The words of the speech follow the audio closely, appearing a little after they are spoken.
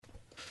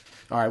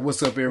All right,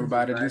 what's up, It's a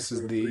everybody? nice This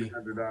is little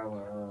the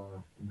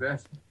 $300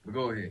 investment. But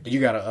go ahead. you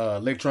got a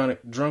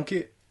electronic drum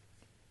kit.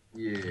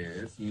 Yeah,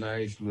 it's a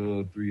nice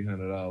little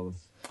 $300.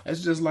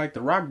 It's just like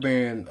the Rock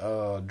Band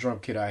drum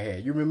kit I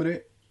had. You remember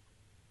that?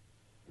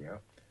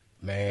 Yep.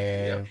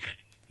 Man,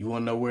 you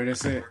want to know where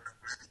that's at?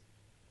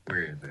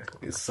 Where is that?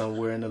 It's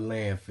somewhere in the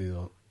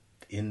landfill,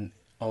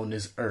 on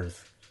this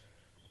earth.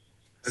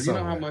 Cause you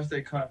know how much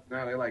they cost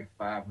now? They're like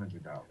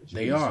 $500.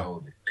 They are.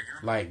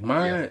 Like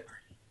mine,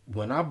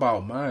 when I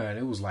bought mine,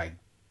 it was like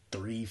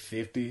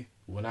 $350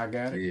 when I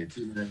got it. Yeah,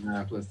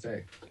 $299 plus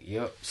tax.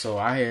 Yep. So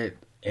I had,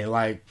 and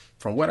like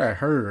from what I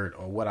heard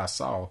or what I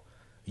saw,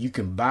 you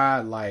can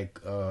buy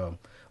like a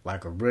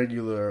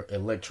regular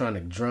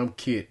electronic drum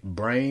kit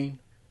brain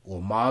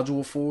or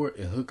module for it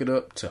and hook it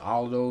up to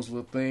all of those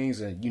little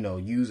things and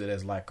use it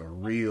as like a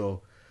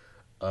real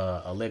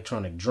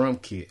electronic drum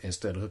kit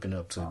instead of hooking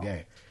up to a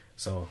game.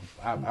 So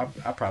I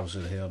probably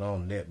should have held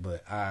on to that,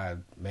 but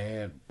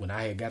when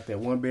I had got that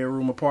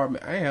 1-bedroom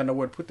apartment, I ain't had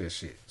nowhere to put that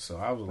shit. So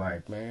I was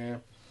like,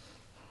 man,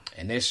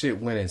 and that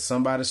shit went in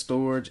somebody's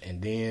storage,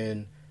 and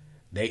then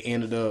they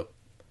ended up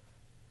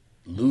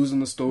losing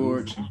the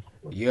storage.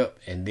 Yep,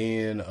 and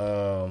then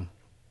a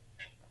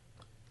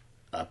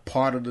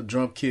part of the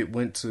drum kit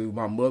went to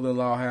my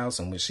mother-in-law house,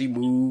 and when she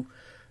moved,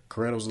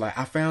 Coretta was like,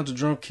 I found the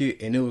drum kit,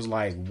 and it was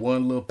like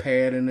one little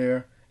pad in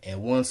there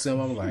and one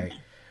cymbal. I'm like,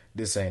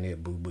 this ain't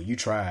it, boo, but you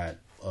tried.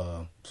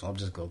 So I'm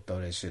just gonna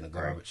throw that shit in the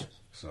garbage.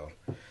 So,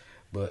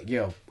 but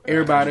yo,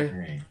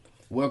 everybody,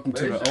 welcome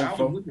to the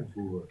OFO.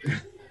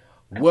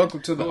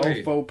 Welcome to the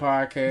OFO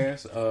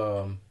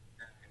podcast.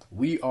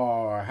 We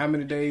are how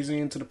many days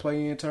into the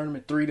play-in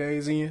tournament? 3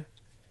 days in.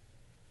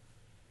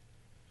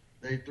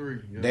 Day 3.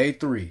 Yeah. Day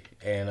 3,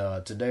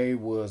 and today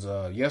was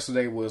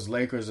yesterday was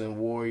Lakers and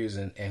Warriors,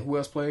 and who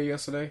else played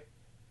yesterday?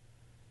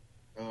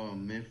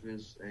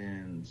 Memphis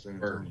and San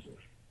Antonio.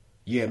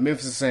 Yeah,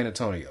 Memphis and San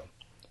Antonio.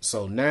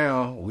 So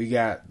now we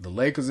got the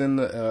Lakers in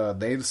they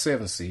the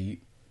 7th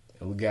seed,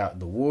 and we got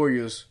the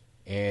Warriors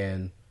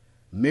and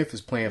Memphis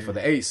playing for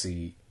the 8th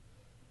seed.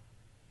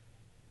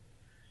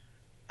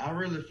 I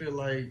really feel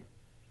like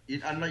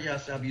I know y'all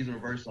stop using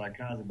reverse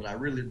psychology, but I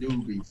really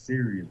do be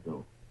serious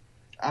though.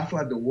 I feel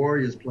like the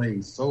Warriors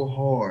played so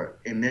hard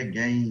in that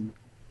game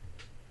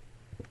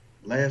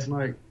last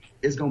night.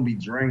 It's gonna be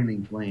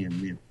draining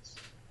playing Memphis.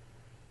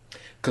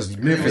 Because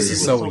Memphis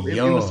is so young.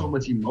 There was so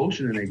much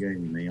emotion in that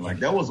game, man. Like,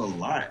 that was a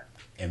lot.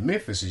 And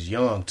Memphis is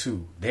young,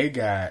 too. They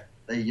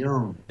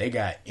young. They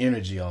got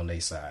energy on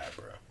their side,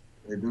 bro.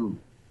 They do.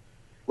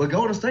 Well,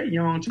 Golden State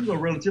young, too, though,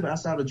 relative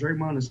outside of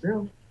Draymond and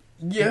Steph.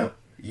 Yeah.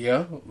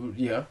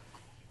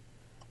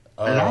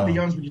 And I'll be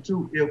honest with you,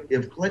 too.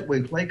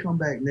 When Clay come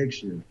back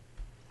next year,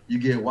 you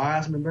get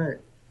Wiseman back.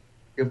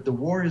 If the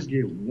Warriors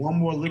get one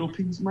more little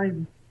piece,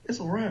 maybe, it's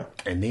a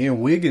wrap. And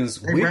then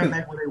Wiggins ran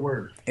back where they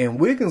were. And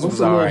Wiggins was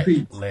all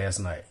right last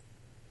night.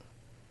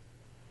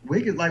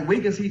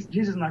 Wiggins, he's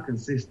just not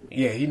consistent.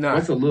 Yeah, he not.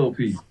 What's a little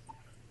piece?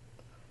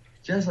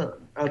 Just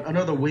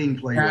another wing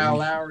player. Kyle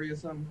Lowry or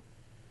something?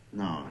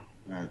 No,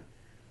 not.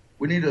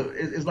 We need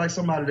it's like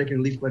somebody that can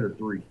at least play the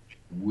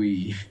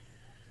 3.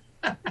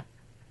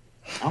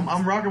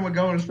 I'm rocking with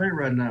Golden State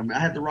right now. I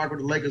had to rock with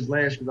the Lakers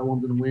last because I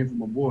wanted them to win for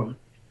my boy.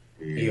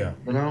 Yeah.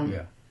 But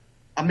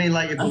I mean,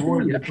 like, if the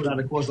Warriors get put out,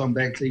 of course, I'm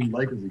back team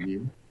Lakers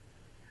again.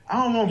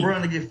 I don't want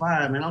Bron to get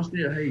fired, man. I'm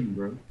still hating,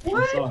 bro.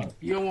 What?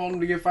 You don't want him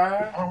to get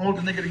fired? I don't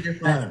want the nigga to get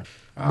fired.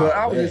 But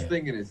I was just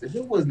thinking this. If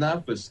it was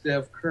not for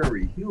Steph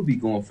Curry, he would be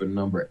going for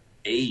number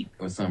 8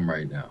 or something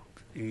right now.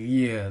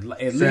 Yeah,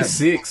 at least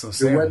 6 or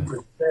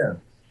 7.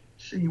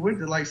 Shit, he went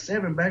to like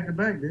 7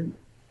 back-to-back, didn't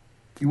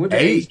he? He went to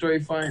 8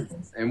 straight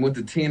finals and went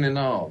to 10 and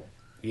all.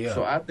 Yeah.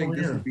 So I think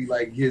this would be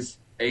like his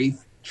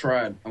 8th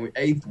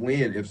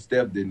win if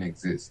Steph didn't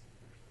exist.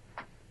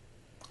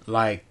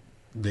 Like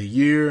the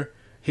year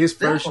his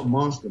first a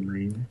monster,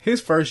 man. His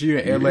first year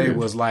in LA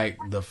was like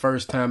the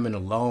first time in a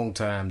long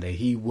time that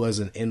he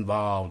wasn't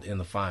involved in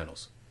the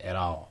finals at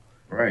all.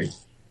 Right.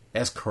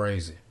 That's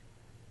crazy.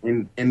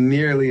 In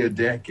nearly a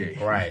decade.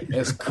 Right.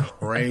 That's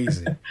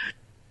crazy.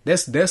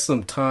 That's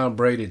some Tom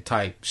Brady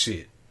type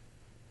shit.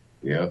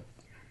 Yep.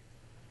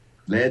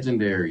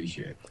 Legendary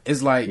shit.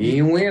 It's like he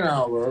didn't win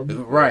all of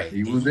them. Right.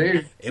 He was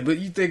there. But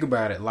you think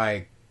about it,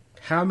 like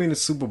how many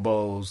Super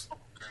Bowls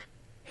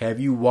have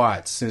you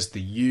watched since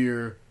the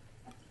year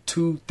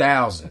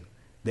 2000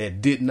 that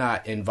did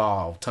not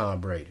involve Tom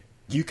Brady?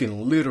 You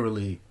can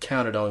literally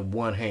count it on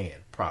one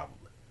hand,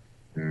 probably.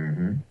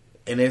 Mm-hmm.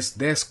 And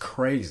that's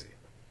crazy.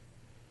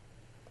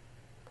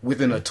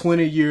 Within a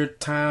 20-year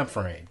time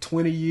frame,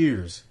 20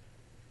 years,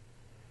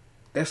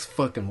 that's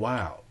fucking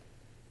wild.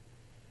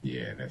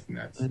 Yeah, that's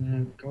nuts.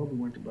 Kobe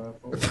went to buy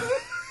 4.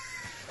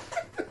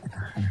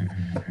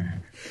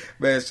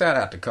 Man, shout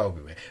out to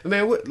Kobe, man.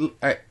 Man,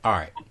 all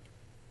right.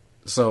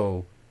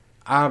 So,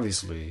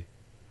 obviously,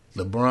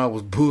 LeBron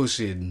was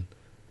bullshitting.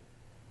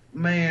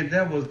 Man,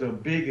 that was the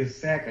biggest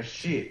sack of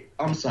shit.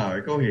 I'm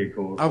sorry. Go ahead,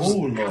 Cole.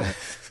 Lord.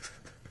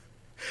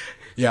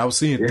 Yeah, I was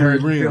seeing 3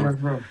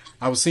 rims.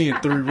 I was seeing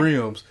 3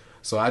 rims.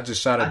 So I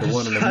just shot at the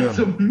one in the Shot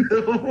the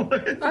middle. middle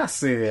one. I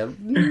said,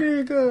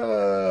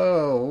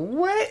 nigga,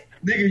 what?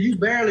 Nigga, you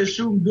barely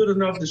shooting good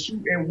enough to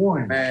shoot at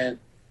one. Man,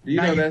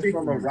 Now you that's think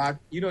from a of it. rock.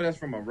 You know that's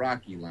from a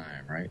Rocky line,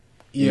 right?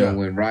 Yeah. You know,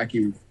 when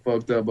Rocky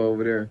fucked up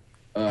over there.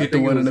 I Hit the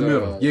think one it in the was,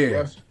 middle. Yeah.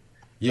 Russia. I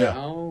Yeah.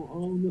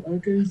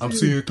 can't I'm see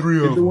seeing it. 3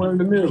 Hit of the them. one in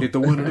the middle. Hit the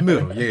one in the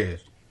middle. Yeah.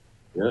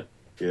 Yep.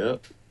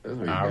 That's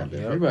what you Ah, got there.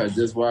 yep. Everybody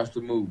just watched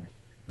the movie.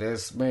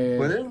 That's, man.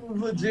 But it was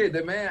legit.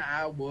 The man,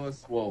 I was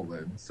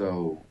swollen.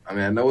 So, I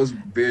mean, I know his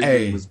vision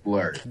Hey. was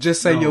blurred.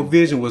 Just say No. your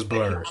vision was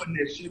blurred. Putting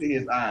that shit in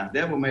his eye.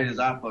 That what made his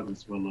eye fucking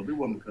swell up. It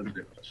wasn't because of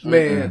that.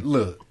 Man,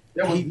 look.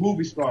 That was he-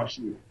 movie star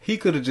shit. He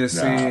could have just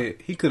Nah.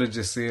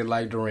 said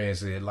like Durant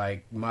said,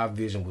 like my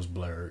vision was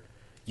blurred.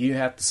 You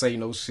didn't have to say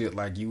no shit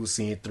like you was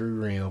seeing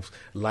through rims.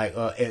 Like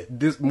at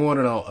this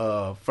morning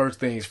on First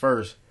Things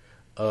First,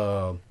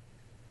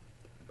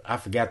 I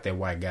forgot that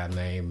white guy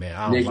name, man.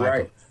 I don't Nick like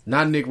Wright. him.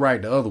 Not Nick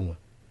Wright, the other one.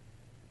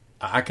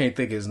 I can't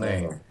think of his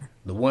name.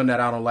 The one that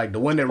I don't like. The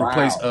one that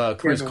replaced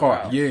Chris Kevin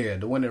Carter. Wild. Yeah,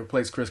 the one that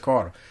replaced Chris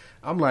Carter.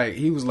 I'm like,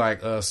 he was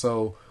like,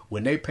 so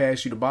when they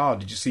pass you the ball,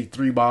 did you see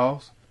 3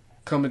 balls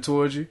coming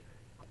towards you?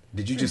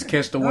 Did you just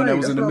catch the one that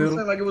was in the That's what I'm middle?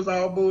 saying, like it was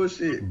all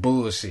bullshit.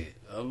 Bullshit.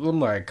 I'm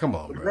like, come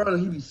on, bro. Brother,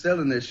 he be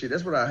selling that shit.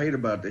 That's what I hate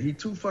about that. He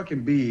too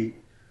fucking big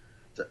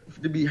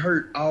to be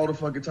hurt all the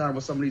fucking time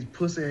with some of these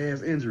pussy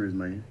ass injuries,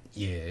 man.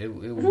 Yeah, it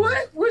was.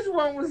 What? Which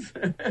one was?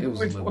 It was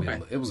a Which little one?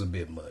 bit. It was a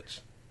bit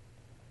much.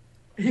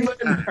 He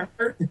wasn't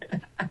hurt.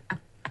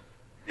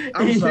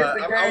 I'm He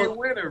sorry. hit the I game was-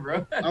 winner,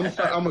 bro. I'm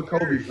sorry. I'm a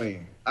Kobe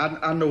fan.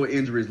 I know what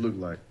injuries look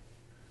like.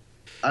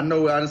 I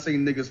know I done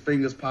seen niggas'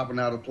 fingers popping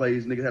out of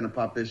plays. Niggas had to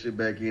pop that shit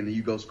back in, and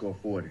you go score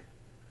 40.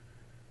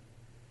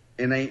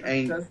 And ain't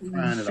That's when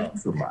trying you it off.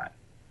 shoot somebody.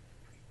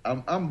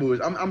 I'm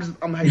bullshit.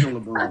 I'm hating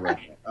on LeBron right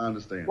now. I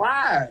understand.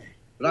 Why?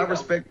 But I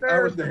respect the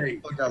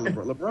fuck out of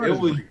LeBron. LeBron It is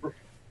was. great.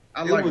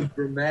 I It like was it.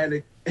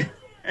 dramatic as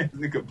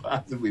it could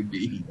possibly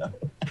be. Though.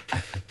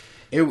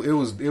 It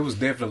was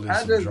definitely I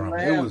some just drama.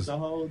 laughed It was. the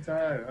whole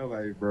time. I'm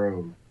like,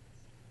 bro,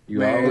 you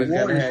Man, always The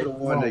gotta Warriors have should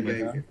have won that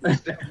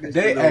moment, game.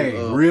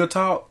 They real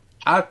talk.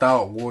 I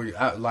thought Warriors.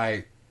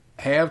 Like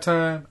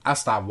halftime, I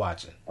stopped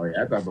watching. Oh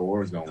yeah, I thought the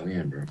Warriors gonna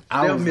win, bro.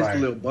 I They'll was miss like, a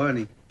little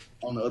bunny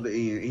on the other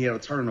end. He had a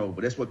turnover.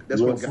 That's what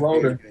Little got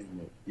floater. the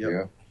game.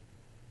 Yep.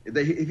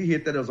 If he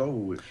hit that, it was over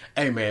with.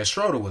 hey man,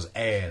 Schroeder was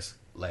ass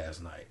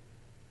last night.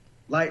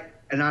 Like,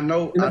 and I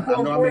know In the I fourth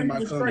made quarter, my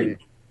he was comment.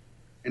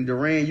 And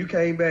Durant, you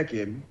came back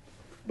at me,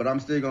 but I'm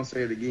still gonna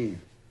say it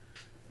again.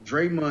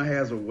 Draymond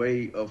has a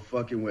way of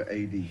fucking with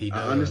AD. He I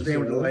does. understand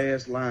what the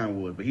last line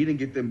was, but he didn't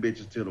get them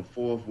bitches till the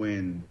fourth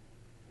when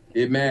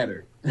It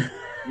mattered. when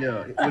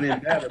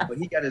it mattered. But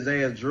he got his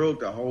ass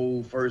drugged the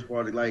whole first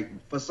part. Like,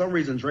 for some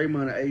reason,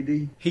 Draymond and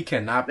AD, He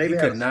cannot. They He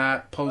have- could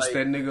not post like-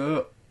 that nigga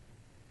up.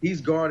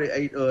 he's guarded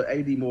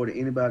AD more than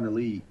anybody in the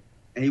league.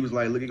 And he was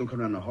like, look, it's gonna come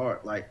down the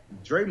heart. Like,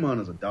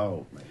 Draymond is a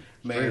dog, man.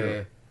 Straight Man,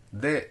 up.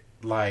 that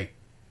like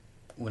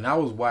when I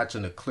was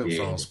watching the clips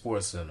Yeah. on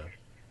Sports Center,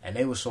 and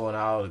they were showing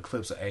all the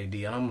clips of AD,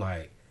 and I'm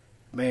like,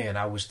 man,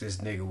 I wish this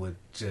nigga would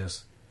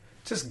just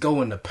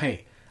go in the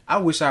paint. I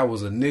wish I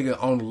was a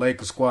nigga on the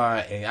Lakers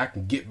squad and I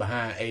can get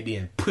behind AD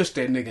and push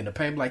that nigga in the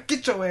paint. Like,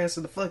 get your ass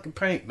in the fucking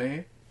paint,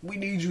 man. We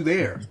need you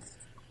there.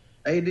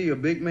 AD a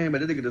big man, but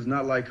that nigga does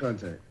not like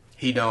contact.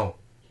 He don't.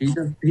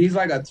 He's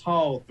like a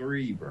tall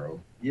 3, bro.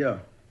 Yeah,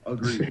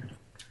 agreed.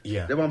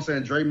 Yeah. That's what I'm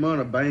saying. Draymond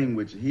will bang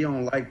with you. He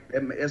don't like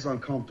it's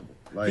uncomfortable.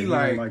 Like He he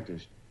like- don't like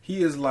this.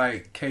 He is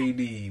like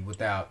KD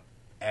without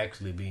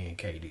actually being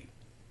KD.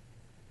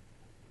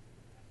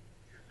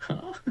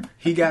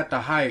 He got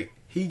the height.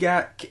 Him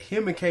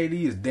and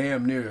KD is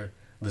damn near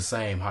the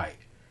same height.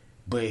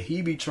 But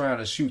he be trying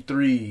to shoot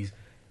threes,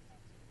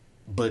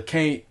 but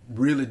can't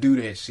really do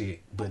that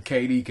shit. But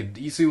KD can.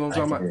 You see what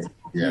I'm talking about?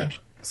 Yeah.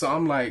 So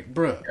I'm like,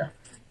 bruh. Yeah.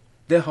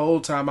 That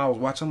whole time I was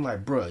watching, I'm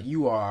like, bruh,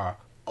 you are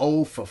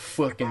 0 for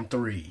fucking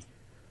 3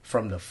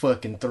 from the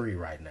fucking 3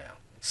 right now.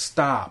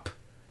 Stop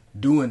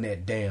doing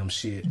that damn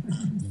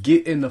shit.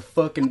 Get in the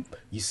fucking.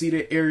 You see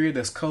that area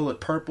that's colored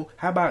purple?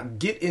 How about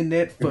get in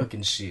that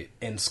fucking shit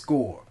and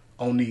score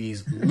on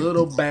these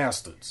little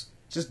bastards?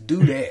 Just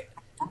do that.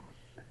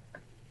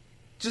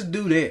 Just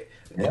do that.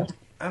 Yeah.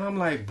 And I'm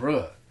like,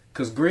 bruh,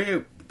 because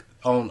Greg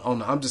on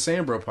the I'm Just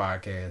Saying Bro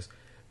podcast,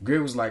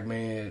 Greg was like,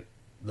 man,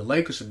 the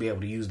Lakers should be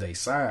able to use their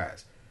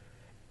size.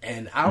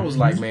 And I was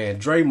like, man,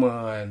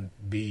 Draymond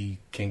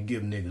can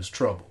give niggas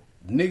trouble.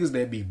 Niggas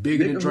that be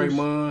bigger than Nigga who's-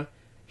 Draymond,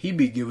 he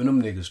be giving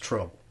them niggas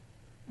trouble.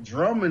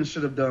 Drummond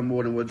should have done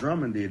more than what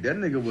Drummond did. That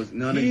nigga was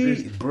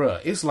non-existent. Bruh,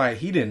 it's like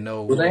he didn't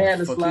know Well, they what had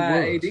the to fuck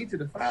slide he was. AD to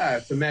the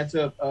 5 to match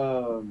up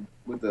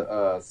with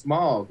the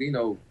small. You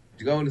know,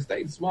 to go into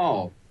state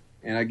small.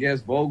 And I guess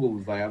Vogel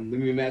was like, let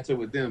me match up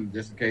with them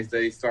just in case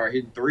they start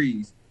hitting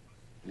threes.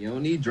 You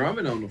don't need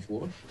Drummond on the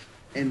floor.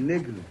 And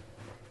nigga,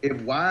 if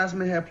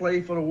Wiseman had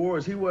played for the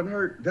Warriors, he wasn't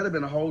hurt. That'd have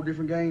been a whole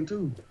different game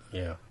too.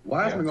 Yeah.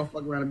 Wiseman gonna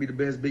fuck around and be the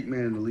best big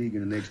man in the league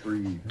in the next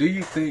 3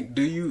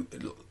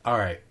 years. All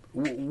right,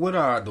 what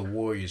are the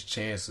Warriors'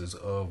 chances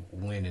of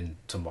winning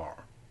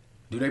tomorrow?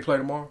 Do they play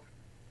tomorrow?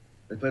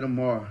 They play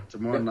tomorrow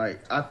night.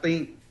 I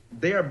think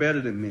they are better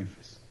than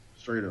Memphis,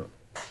 straight up.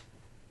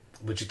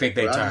 But you think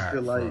they But tired? I just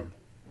feel like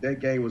that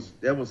game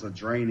was a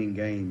draining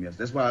game. Yes,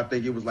 that's why I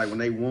think it was like when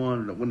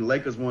the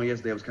Lakers won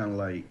yesterday, it was kind of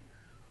like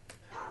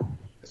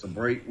it's a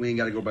break. We ain't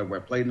got to go back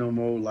and play no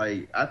more.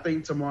 Like I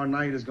think tomorrow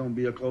night is going to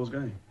be a close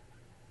game.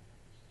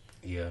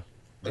 Yeah.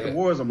 But the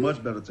Warriors are a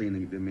much better team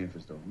than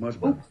Memphis, though. Much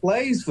Who better.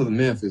 plays for the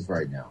Memphis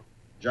right now?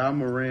 Ja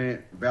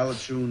Morant,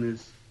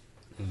 Valanciunas,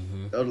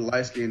 the other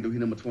light skinned dude, he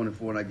number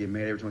 24, and I get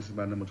mad every time I see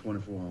about number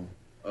 24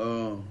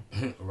 on.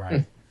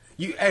 Right.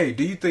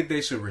 Do you think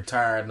they should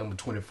retire number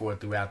 24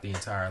 throughout the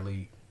entire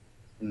league?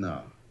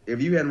 No.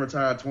 If you hadn't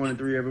retired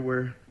 23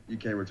 everywhere, you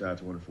can't retire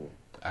 24.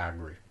 I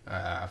agree.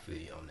 I feel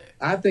you on that.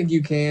 I think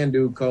you can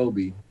do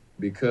Kobe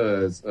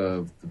because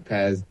of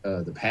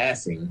the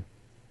passing,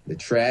 the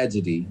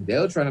tragedy.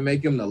 They'll try to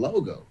make him the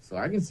logo, so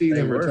I can see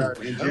them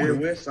retiring. And Jerry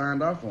West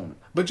signed off on it.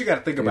 But you got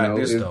to think about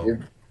this though.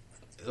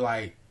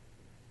 Like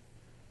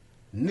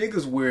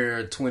niggas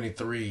wear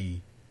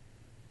 23.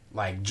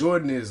 Like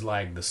Jordan is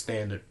like the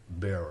standard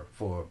bearer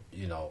for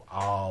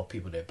all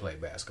people that play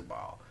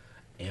basketball,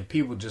 and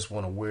people just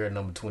want to wear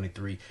number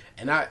 23.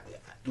 And I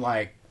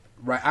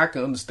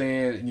can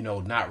understand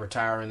not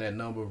retiring that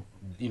number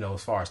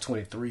as far as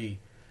 23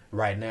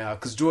 right now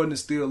because Jordan is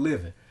still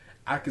living.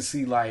 I can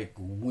see like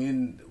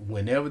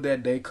whenever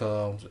that day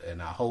comes,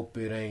 and I hope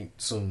it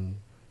ain't soon,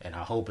 and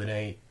I hope it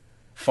ain't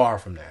far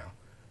from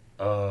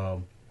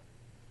now.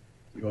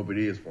 You hope it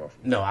is far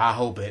from. No, I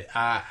hope it.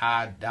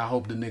 I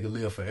hope the nigga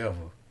live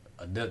forever.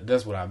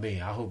 That's what I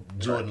mean. I hope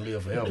Jordan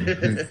live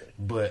forever.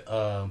 But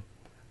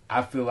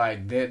I feel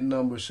like that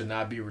number should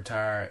not be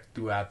retired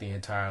throughout the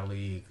entire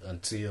league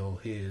until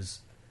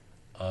his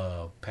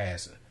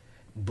passing.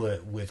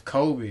 But with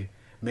Kobe,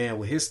 man,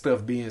 with his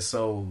stuff being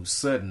so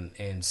sudden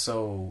and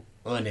so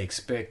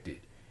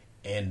unexpected,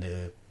 and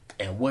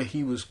what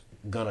he was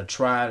gonna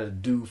try to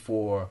do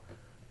for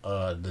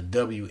the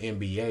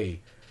WNBA.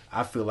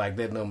 I feel like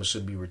that number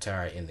should be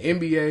retired in the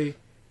NBA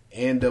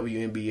and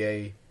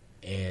WNBA,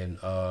 and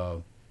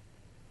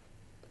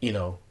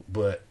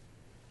but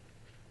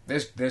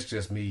that's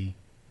just me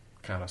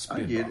kind of spitballing.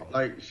 I get it.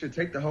 Like, should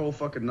take the whole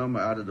fucking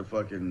number out of the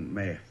fucking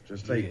math.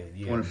 Just take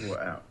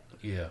 24 out.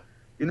 Yeah.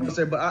 You know what I'm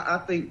saying? But I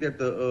think that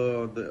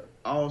the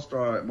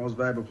All-Star Most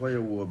Valuable Player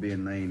Award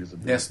being named is a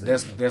big thing.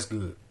 That's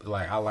good.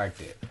 Like I like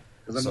that.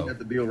 Because I got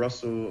the Bill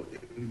Russell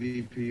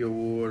MVP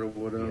award or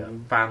whatever. Yeah.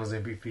 Finals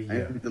MVP. Yeah.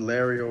 And the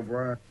Larry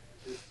O'Brien.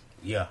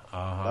 Yeah.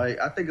 Like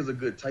I think it's a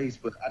good taste,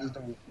 but I just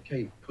don't. You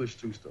can't push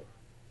too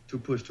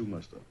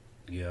much stuff.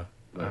 Yeah.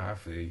 Right.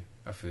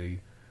 I feel you.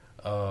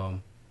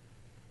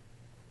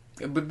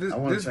 But this I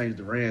want to change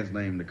Durant's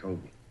name to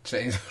Kobe.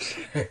 Change.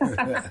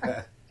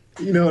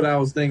 You know what I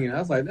was thinking? I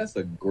was like, that's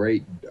a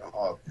great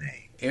dog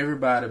name.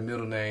 Everybody's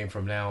middle name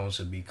from now on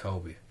should be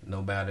Kobe.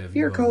 No matter if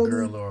you're a Kobe.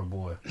 girl or a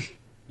boy.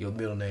 Your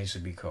middle name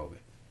should be Kobe.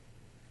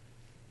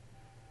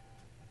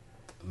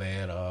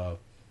 Man,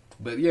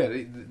 but yeah,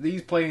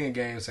 these playing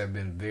games have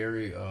been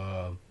very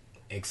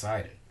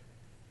exciting.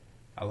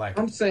 I like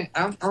I'm it. saying,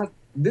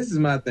 this is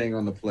my thing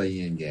on the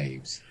play-in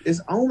games.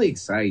 It's only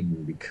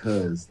exciting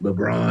because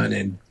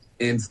LeBron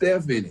and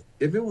Steph in it.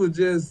 If it was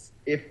just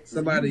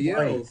somebody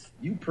else,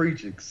 you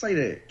preach it. Say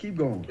that. Keep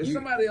going. if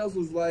somebody else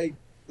was like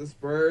the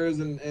Spurs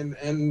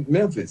and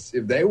Memphis,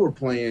 if they were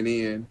playing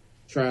in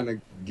trying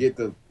to get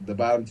the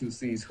bottom two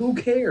seeds, who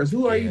cares?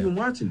 Who are even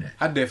watching that?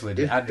 I definitely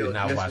did. I did It's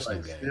not watch like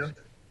those games.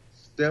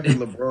 Steph and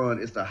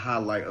LeBron is the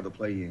highlight of the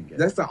play-in game.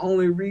 That's the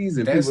only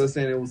reason people are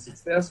saying it was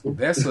successful.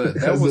 That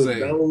because was of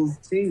those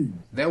teams.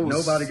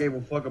 Nobody gave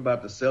a fuck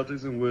about the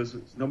Celtics and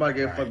Wizards. Nobody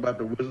gave a fuck about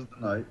the Wizards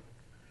tonight.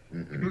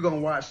 We're gonna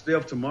watch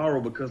Steph tomorrow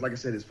because, like I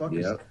said, it's fucking.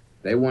 Yep.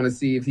 They want to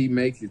see if he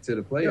makes it to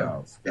the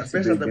playoffs. Yeah. That's a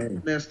Especially big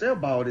game. man,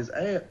 Steph balled his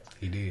ass.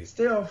 He did.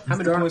 Steph, How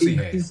many points he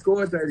had? He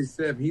scored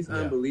 37. He's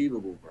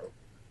unbelievable, bro.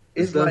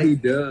 The it's stuff like he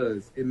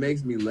does, it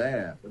makes me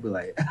laugh. I'll be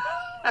like,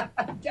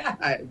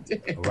 God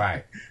damn.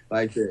 Right.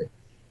 Like that.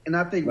 And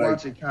I think Like-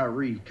 watching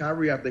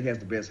Kyrie, I think has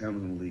the best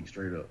handles in the league,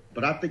 straight up.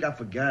 But I think I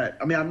forgot.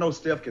 I mean, I know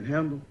Steph can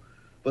handle,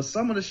 but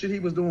some of the shit he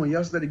was doing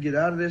yesterday to get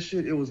out of this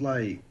shit, it was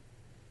like,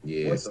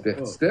 Yeah, What the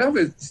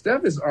fuck?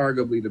 Steph is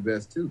arguably the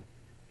best too.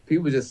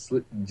 People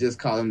just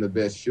call him the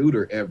best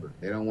shooter ever.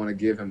 They don't want to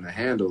give him the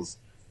handles.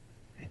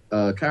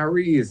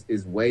 Kyrie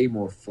is way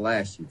more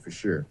flashy for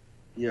sure,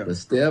 yeah, but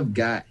Steph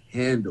got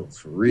handles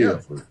for real.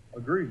 Yeah.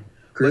 agree.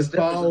 Chris But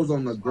Steph is Paul's a-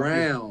 on the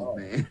ground,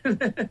 man.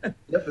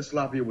 Steph is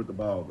sloppier with the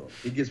ball though.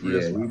 He gets real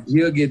Yeah,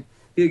 sloppy.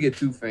 he'll get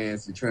too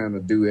fancy trying to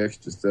do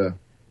extra stuff.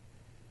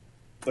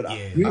 But Yeah. I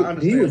He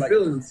understand. was Like,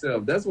 feeling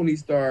himself. That's when he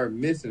started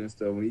missing and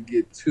stuff. When he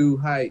get too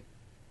hyped,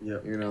 yeah,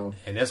 you know.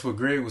 And that's what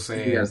Greg was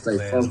saying You gotta stay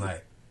last focused.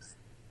 night.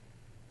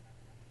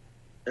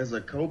 as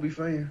a Kobe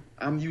fan,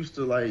 I'm used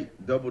to like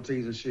double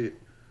teams and shit.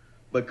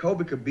 But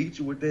Kobe could beat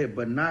you with that,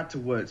 but not to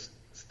what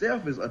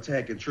Steph is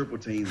attacking triple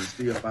teams and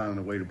still finding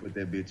a way to put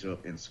that bitch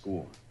up and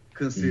score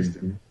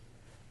consistent.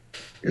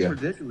 It's Yeah.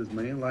 ridiculous,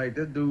 man. Like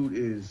that dude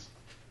is.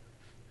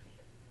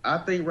 I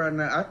think right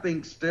now,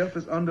 Steph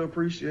is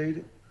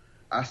underappreciated,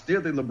 I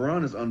still think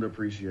LeBron is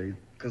underappreciated.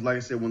 Because, like I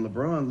said, when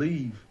LeBron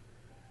leave,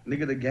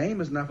 nigga, the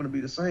game is not going to be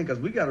the same. Because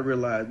we got to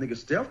realize, nigga,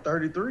 Steph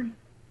 33.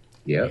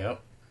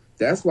 Yep.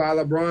 That's why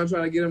LeBron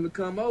trying to get him to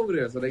come over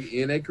there so they can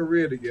end their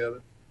career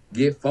together,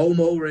 get 4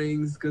 more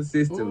rings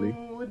consistently,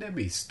 Ooh, wouldn't that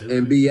be stupid?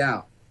 and be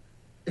out.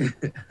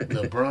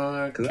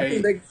 LeBron, 'Cause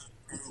I think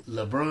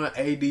LeBron,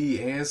 AD,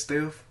 and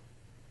Steph.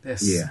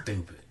 That's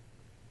stupid.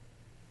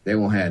 they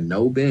won't have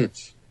no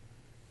bench.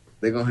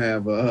 They're gonna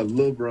have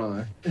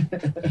LeBron.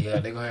 Yeah,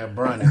 they're gonna have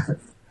Bronny.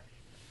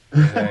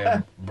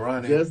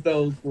 Bronny. Just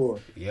those 4.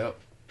 Yep.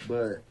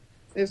 But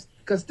it's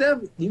because Steph,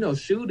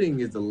 shooting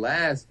is the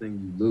last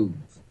thing you lose.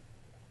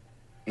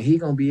 And he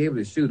gonna be able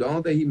to shoot. The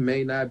only thing he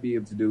may not be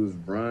able to do is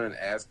run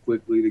as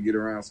quickly to get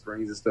around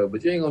screens and stuff.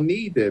 But you ain't gonna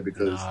need that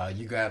because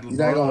you got LeBron.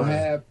 You're not gonna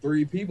have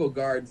 3 people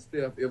guarding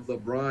Steph if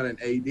LeBron and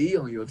AD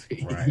on your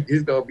team. Right.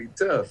 It's gonna be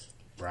tough.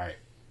 Right.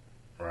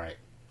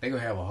 They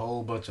gonna have a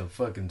whole bunch of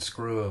fucking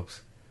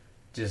scrubs.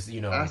 Just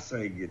I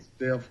say get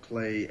Steph,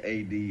 Clay,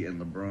 AD, and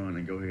LeBron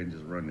and go ahead and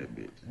just run that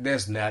bitch.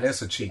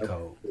 That's a cheat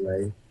code.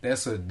 Clay.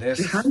 That's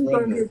How you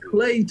gonna get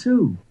Clay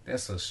too?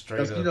 That's a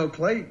straight Because up.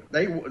 Clay,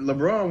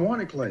 LeBron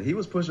wanted Clay. He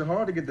was pushing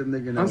hard to get the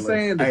nigga in I'm LA.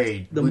 saying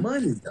the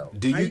money though.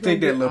 Do you How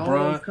think that gonna get all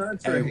those LeBron?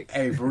 contracts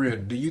Hey, for real,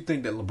 do you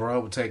think that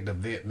LeBron would take the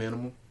vet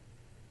minimum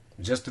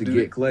just to to do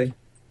get it? Clay?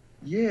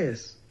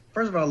 Yes.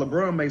 First of all,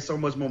 LeBron makes so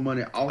much more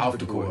money off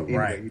the court. Anyway,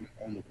 right. he's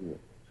on the court.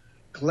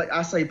 Clay,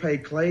 I say pay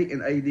Clay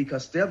and AD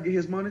because Steph get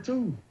his money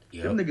too.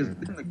 Yep. Them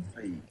niggas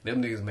paid.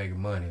 Them niggas making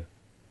money.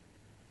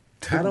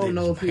 I don't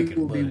know if he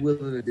Making would be money.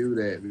 willing to do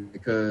that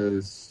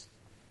because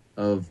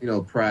of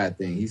pride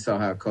thing. He saw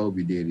how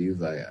Kobe did. He was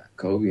like,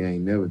 Kobe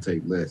ain't never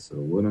take less. So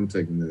what I'm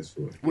taking this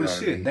for? Well, You know what I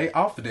shit, mean? they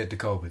offered that to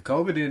Kobe.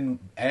 Kobe didn't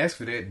ask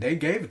for that. They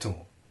gave it to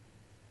him.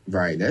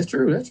 Right, that's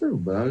true.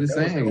 But I'm just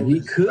That was saying Kobe's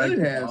he could like,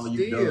 have all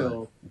you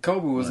still.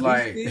 Kobe was He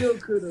like, still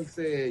could have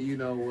said, you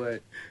know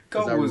what?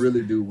 Because Kobe I was,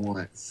 really do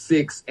want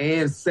 6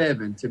 and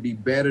 7 to be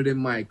better than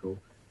Michael.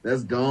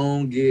 Let's go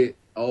and get,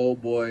 oh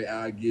boy,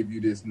 I'll give you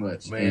this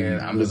much. Man,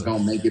 and I'm just going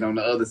to make it on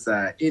the other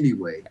side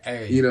anyway.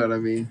 hey, You know what I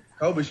mean?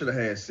 Kobe should have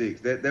had 6.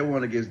 That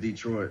one against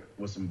Detroit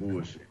was some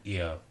bullshit.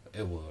 yeah,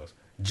 it was.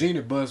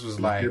 Genie Bus was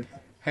like,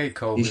 hey,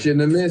 Kobe. He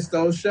shouldn't have missed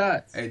those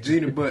shots. Hey,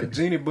 Genie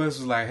Bus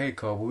was like, hey,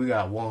 Kobe, we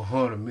got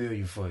 $100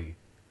 million for you.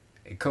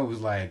 And Kobe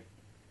was like,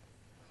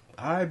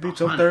 all right,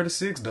 bitch, I'm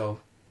 36, though.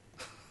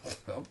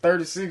 I'm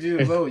 36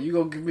 years old. You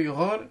gonna give me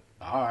 100?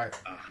 All right.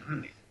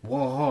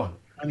 100.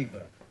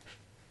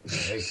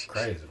 That's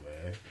crazy,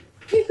 man.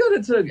 He could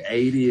have took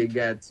 80 and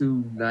got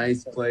 2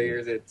 nice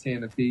players at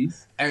 10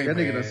 apiece. Hey, That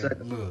nigga man, done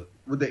said- look.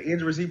 With the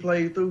injuries he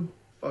played through,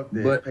 fuck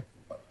that. But- Pay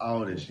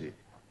all this shit.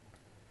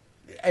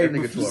 Hey, That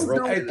nigga but, to a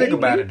rope. hey, think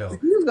about it, though.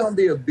 He was going to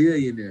be a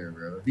billionaire,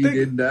 bro. If he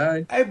didn't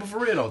die. Hey, but for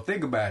real, though,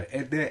 think about it.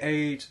 At that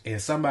age,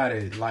 and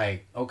somebody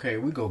like, okay,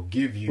 we go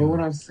give you. But what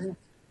I'm saying,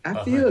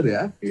 I feel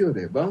that.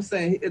 But I'm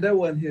saying that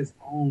wasn't his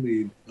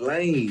only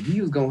lane.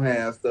 He was going to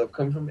have stuff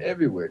coming from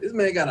everywhere. This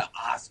man got an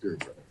Oscar,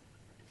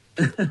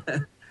 bro.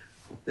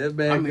 That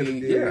man could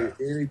have did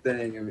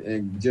anything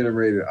and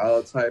generated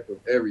all type of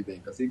everything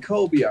because he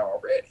Kobe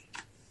already.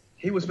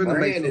 He was finna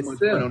make so much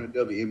itself. money on the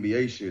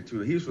WNBA shit too.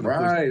 He was finna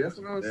Right, push that's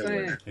what I'm that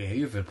saying. way. Yeah,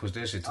 he was finna push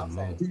that shit to the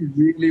moon. He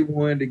really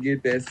wanted to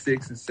get that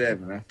 6 and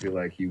 7. I feel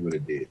like he would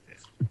have did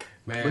that.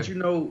 Man, But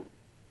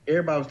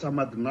everybody was talking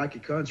about the Nike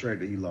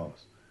contract that he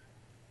lost.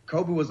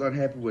 Kobe was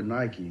unhappy with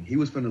Nike. He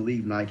was finna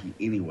leave Nike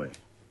anyway.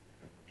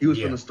 He was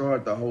finna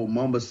start the whole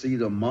Mamba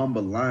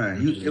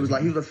line. It was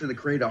like he was finna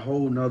create a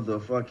whole nother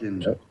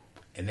fucking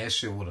and that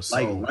shit would have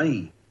like sold.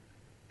 lane.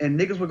 And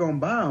niggas were gonna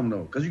buy him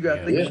though, because you got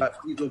to think about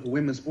he's doing for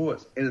women's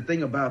sports. And the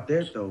thing about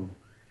that though,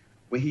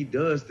 when he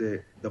does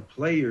that, the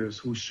players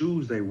whose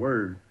shoes they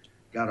wear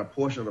got a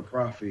portion of the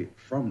profit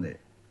from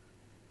that.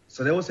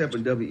 So that was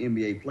helping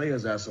WNBA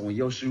players out. So when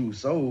your shoes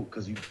sold,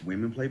 because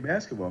women play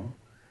basketball,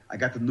 I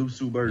got the new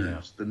Sue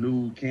Birds, the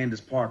new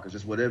Candace Parker,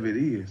 just whatever it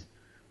is.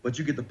 But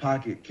you get the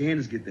pocket.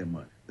 Candace get that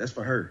money. That's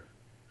for her.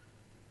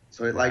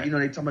 So they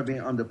talking about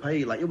being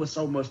underpaid. Like it was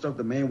so much stuff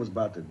the man was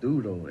about to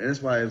do though, and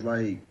that's why it's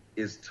like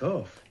it's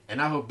tough.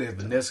 And I hope that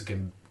Vanessa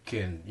can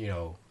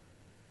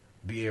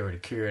be able to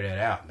carry that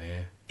out,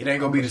 man. It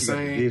ain't gonna be the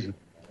same.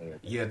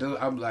 Yeah,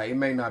 I'm like, it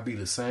may not be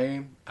the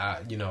same.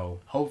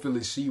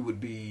 Hopefully she would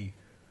be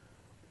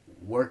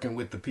working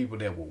with the people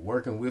that were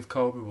working with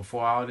Kobe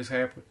before all this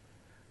happened.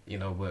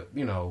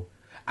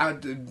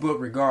 But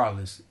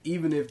regardless,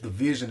 even if the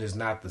vision is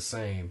not the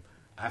same,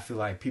 I feel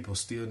like people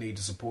still need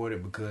to support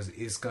it because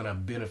it's gonna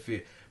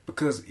benefit.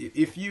 Because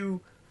if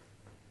you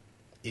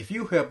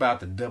help out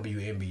the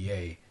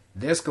WNBA,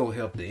 that's gonna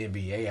help the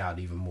NBA out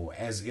even more.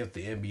 As if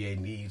the NBA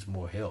needs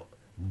more help,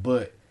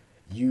 but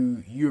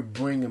you're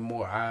bringing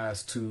more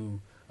eyes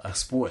to a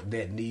sport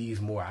that needs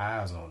more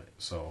eyes on it.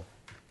 So,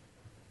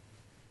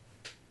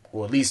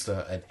 or at least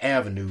an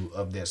avenue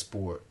of that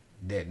sport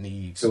that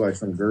needs. I feel like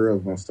some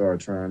girls gonna start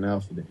trying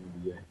out for the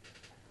NBA.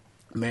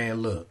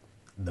 Man, look,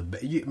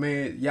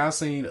 y'all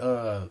seen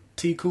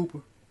T.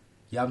 Cooper?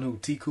 Y'all know who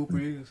T. Cooper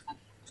is?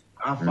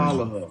 I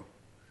follow her.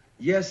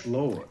 Yes,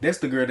 Lord. That's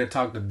the girl that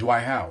talked to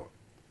Dwight Howard.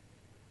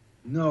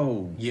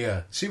 No.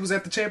 Yeah, she was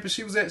at the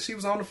championship. She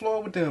was on the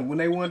floor with them when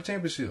they won the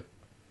championship.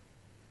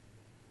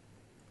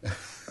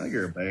 That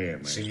girl bad,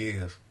 man. She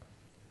is.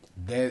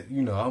 That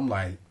I'm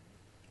like,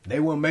 they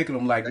weren't making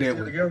them like They that.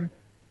 still together?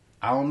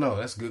 I don't know.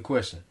 That's a good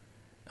question.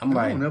 I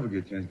don't never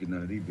get a chance to get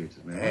none of these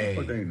bitches, man. Hey.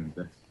 What the fuck they ain't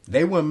in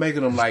They weren't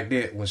making them like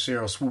that when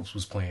Cheryl Swoops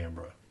was playing,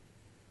 bro.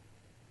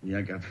 Yeah,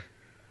 I got.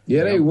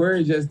 Yeah, they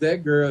were, just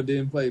that girl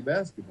didn't play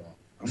basketball.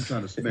 I'm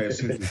trying to smash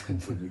Cynthia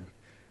Cooper, nigga.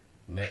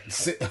 Man,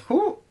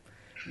 who?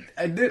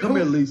 Come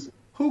here, Lisa.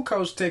 Who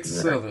coached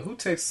Texas Southern?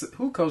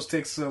 Who coached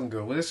Texas Southern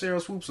girl? Was it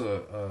Cheryl Swoops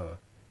or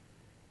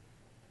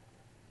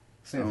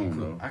Cynthia don't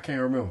Cooper? know. I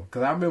can't remember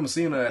because I remember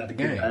seeing her at the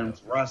game. I'm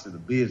roster the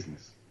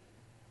business.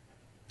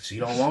 She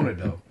don't want it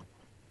though.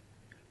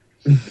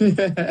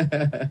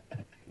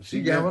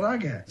 She got what I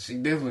got. She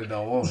definitely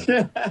don't want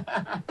it.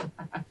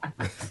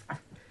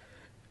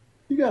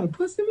 You got a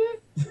pussy, man?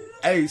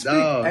 Hey,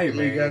 You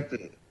man. got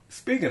that.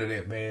 Speaking of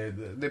that,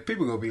 man, the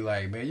people gonna be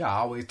like, man, y'all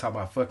always talk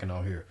about fucking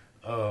on here.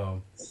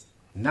 Not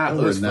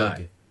No, us we're not.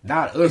 fucking,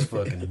 not us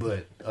fucking,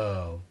 but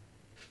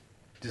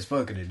just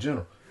fucking in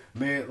general,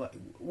 man. Like,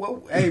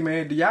 what? Hey,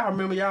 man, do y'all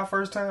remember y'all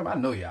first time? I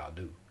know y'all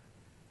do.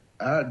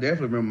 I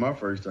definitely remember my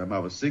first time. I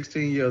was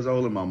 16 years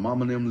old in my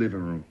mama and them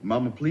living room.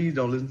 Mama, please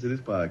don't listen to this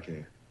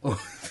podcast.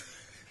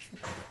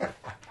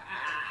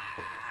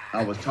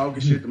 I was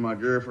talking shit to my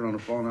girlfriend on the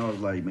phone. I was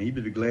like, man, you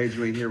better be glad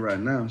you ain't here right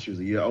now. She was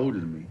a year older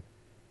than me.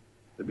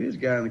 The bitch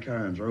got in the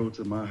car and drove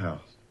to my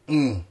house.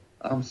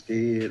 I'm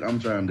scared. I'm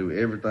trying to do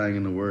everything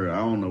in the world. I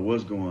don't know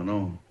what's going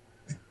on.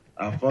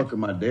 I fuck with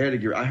my daddy.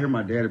 I hear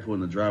my daddy pull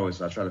in the driveway,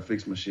 so I try to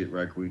fix my shit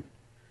right quick.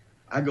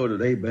 I go to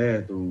their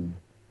bathroom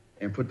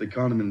and put the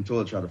condom in the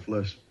toilet, try to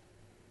flush.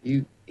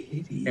 You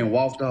idiot. And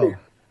walked off.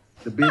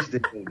 The bitch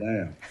didn't go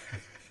down.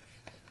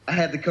 I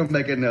had to come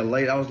back in there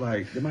late. I was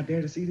like, did my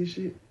daddy see this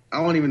shit?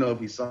 I don't even know if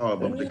he saw it,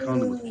 but the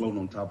condom was floating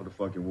on top of the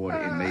fucking water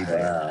in their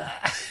bathroom.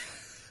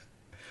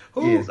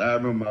 Yes, I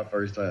remember my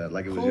first time,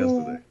 like it was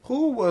yesterday.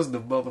 Who was the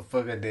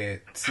motherfucker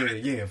that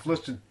said, yeah,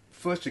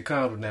 flush your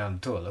condom down the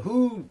toilet?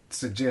 Who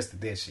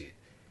suggested that shit?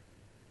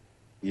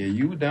 Yeah,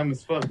 you were dumb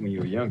as fuck when you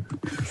were younger.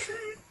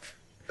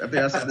 I think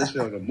I saw this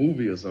shit like a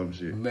movie or some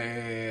shit.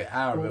 Man,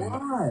 I remember.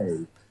 Why?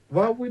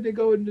 Why would they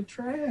go in the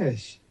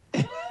trash?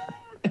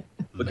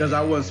 Because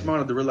I wasn't smart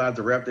enough to realize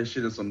to wrap that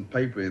shit in some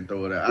paper and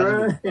throw it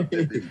out. Hey,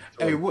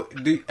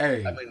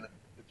 hey, I mean,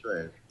 the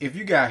trash. if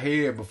you got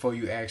head before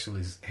you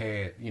actually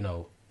had,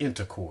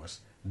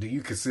 intercourse, do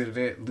you consider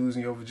that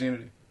losing your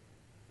virginity?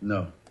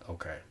 No.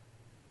 Okay.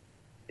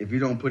 If you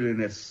don't put it in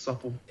that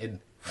supple,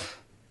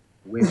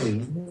 wet,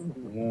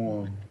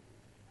 warm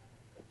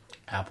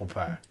apple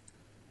pie.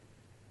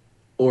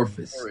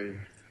 Orifice.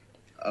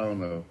 I don't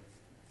know.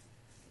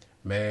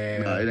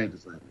 Man, No, it ain't the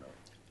same. No.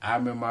 I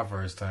remember my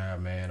first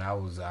time, man. I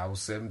was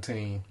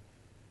 17.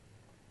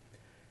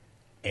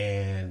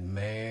 And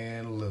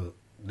man, look,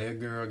 that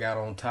girl got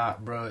on top,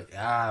 bro.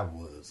 I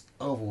was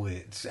over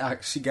with.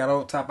 She got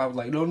on top. I was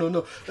like, no. Ooh.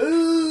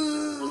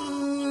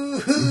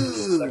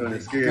 Like on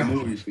the scary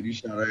movies, you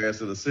shot her ass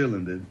to the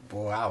ceiling, then.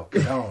 Boy, I was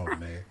gone,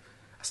 man.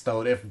 I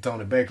stole that from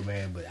Tony Baker,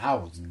 man, but I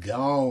was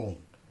gone.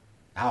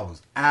 I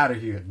was out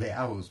of here, man.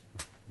 I was,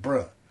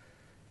 bruh,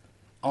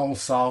 on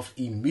soft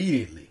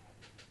immediately.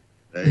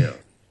 Damn.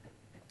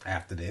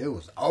 After that, it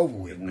was over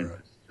with, It went bro.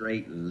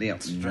 straight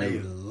limp.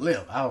 Straight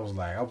limp. I was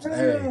like,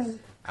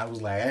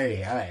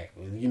 hey,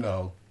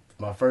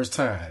 my first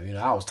time.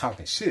 I was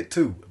talking shit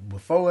too.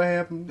 Before it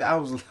happened, I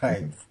was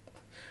like,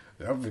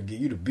 I'm gonna give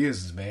you the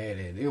business, man,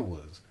 and it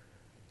was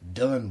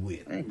done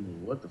with. I ain't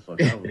know what the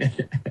fuck I was.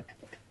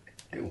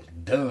 It was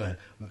done,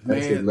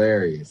 That's man.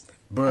 hilarious.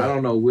 Bro, I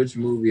don't know which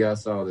movie I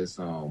saw this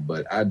on,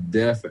 but I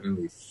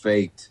definitely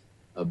faked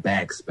a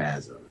back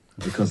spasm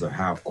because of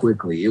how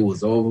quickly it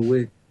was over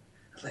with.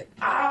 I was like,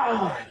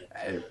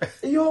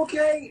 are you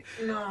okay?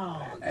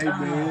 No. Hey,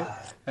 man,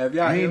 have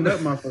y'all I ain't ever?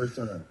 up my first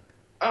time.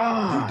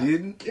 You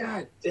didn't?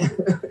 God.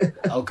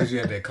 Oh, because you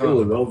had that It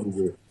was condom. over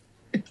with.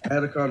 I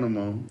had a condom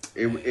on.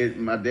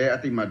 I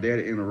think my dad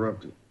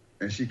interrupted,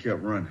 and she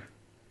kept running.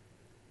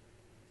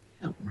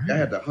 I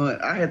had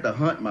to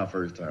hunt my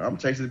first time. I'm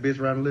chasing the bitch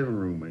around the living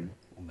room, man.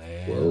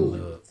 Man, Whoa.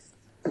 look,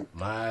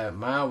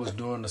 mine was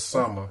during the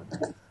summer.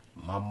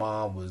 My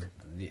mom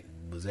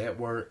was at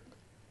work.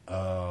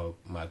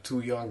 My two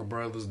younger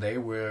brothers, they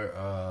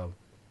were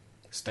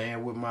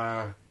staying with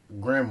my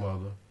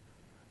grandmother,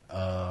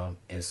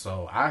 and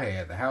so I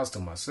had the house to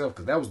myself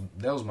because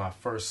that was my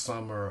first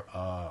summer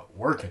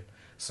working.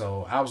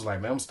 So I was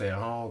like, man, I'm staying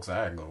home because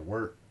I had to go to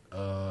work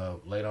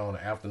later on in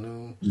the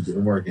afternoon. You've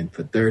been working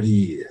for 30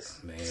 years.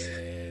 Man,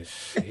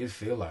 it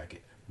feel like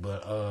it.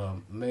 But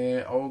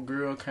man, old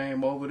girl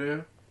came over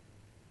there.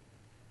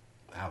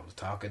 I was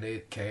talking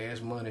that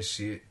cash money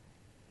shit.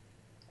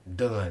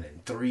 Done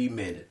in 3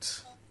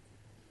 minutes.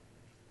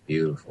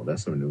 Beautiful.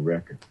 That's a new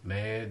record.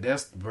 Man,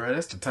 that's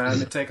the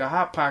time it take a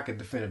hot pocket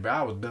to finish. But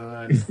I was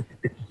done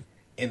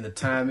in the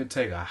time it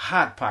take a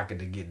hot pocket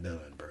to get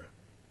done, bro.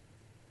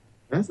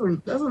 That's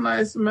a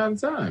nice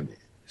amount of time.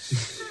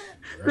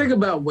 Think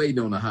about waiting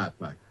on a hot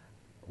pocket.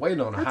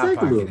 Waiting on a That hot take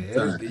a pocket.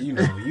 little time. You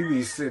know, you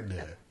be sitting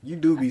there. You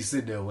do be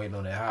sitting there waiting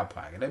on that hot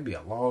pocket. That'd be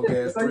a long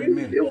ass Like, 3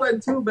 minutes. it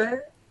wasn't too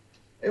bad.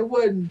 It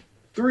wasn't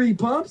 3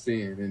 pumps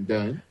in and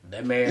done.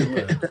 That man,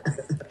 look.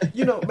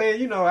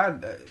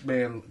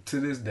 Man, to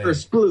this day, For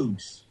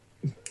sploosh.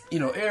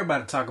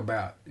 everybody talk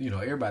about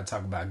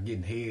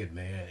getting head,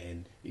 man,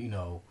 and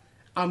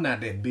I'm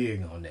not that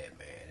big on that,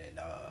 man,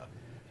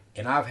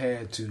 and I've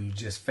had to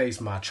just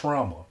face my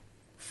trauma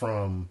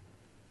from.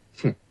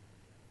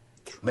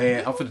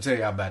 Man, I'm finna tell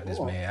y'all about this,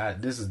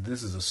 man. This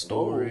is a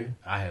story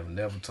I have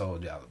never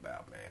told y'all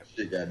about, man.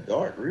 Shit got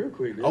dark real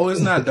quick. Oh, it's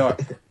not dark.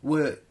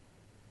 What?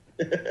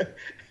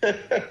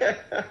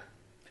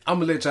 I'm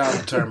gonna let y'all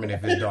determine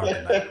if it's dark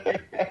or not.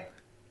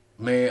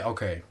 Man,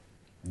 okay.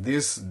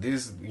 This,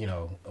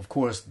 of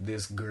course,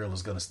 this girl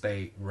is gonna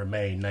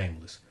remain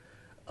nameless.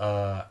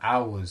 I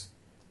was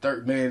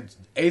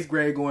 8th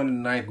grade going to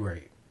 9th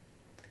grade.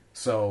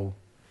 So,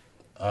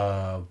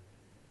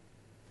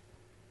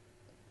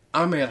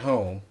 I'm at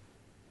home,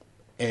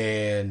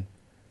 and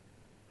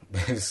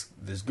this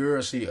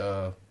girl, she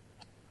Oh,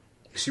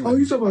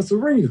 you talking about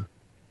Serena?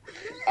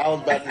 I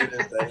was about to do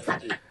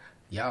that.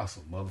 Y'all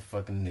some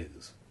motherfucking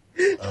niggas.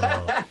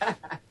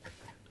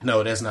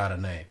 No, that's not her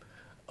name.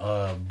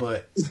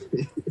 But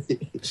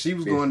she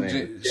was going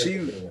to she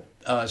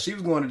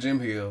was going to Jim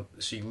Hill.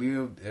 She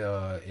lived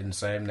in the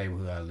same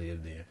neighborhood I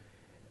lived in,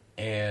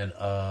 and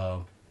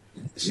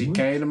she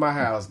came to my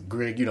house.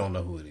 Greg, you don't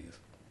know who it is.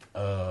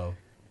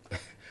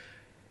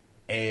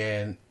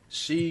 And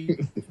she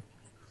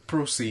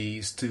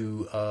proceeds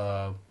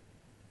to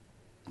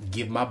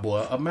give my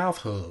boy a mouth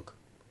hug,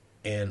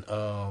 and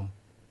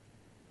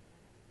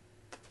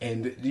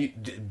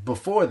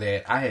before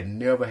that, I had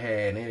never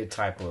had any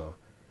type of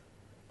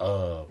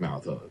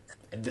Mouth hug.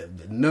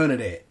 None of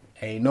that.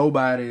 Ain't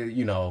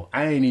nobody,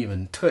 I ain't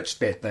even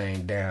touched that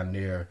thing down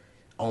there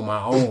on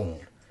my own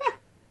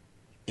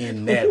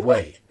in that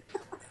way.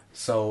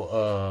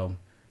 So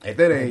at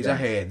that age, I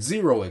had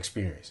zero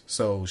experience.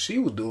 So she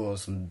was doing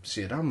some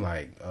shit. I'm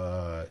like,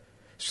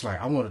 she's like,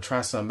 I want to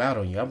try something out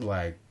on you. I'm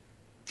like,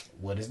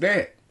 what is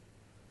that?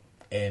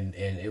 And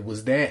it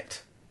was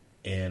that.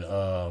 And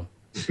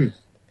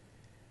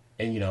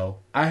and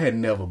I had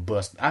never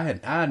bust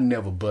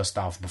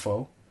off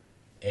before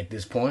at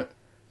this point.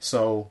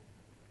 So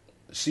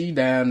she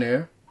down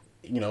there,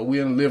 we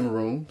in the living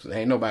room.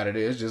 Ain't nobody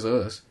there, it's just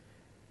us.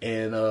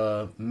 And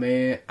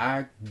man,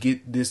 I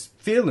get this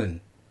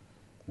feeling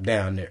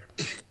down there.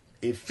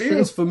 It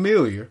feels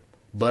familiar,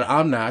 but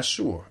I'm not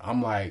sure.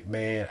 I'm like,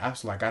 man, I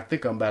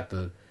think I'm about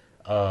to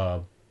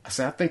I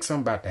think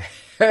something about to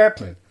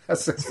happen. I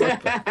said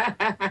something.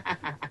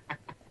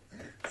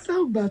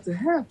 Something about to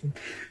happen.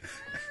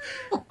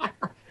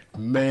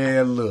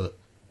 Man, look.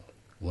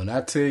 When I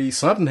tell you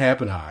something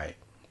happened, all right.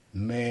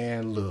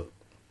 Man, look.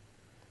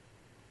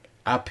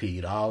 I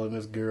peed all in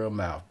this girl's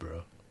mouth,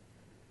 bro.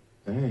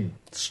 Dang.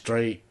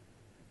 Straight,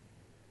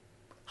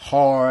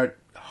 hard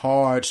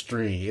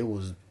stream. It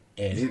was,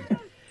 and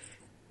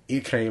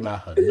it came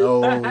out her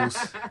nose.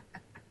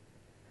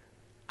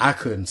 I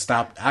couldn't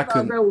stop. I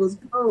couldn't. That was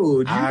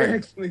cold. You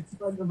actually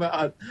talking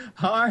about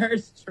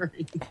hard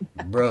stream,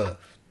 bruh.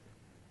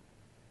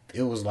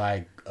 It was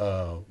like,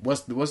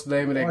 what's the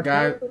name of that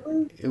guy?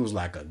 It was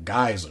like a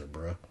geyser,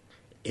 bruh.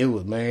 It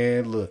was,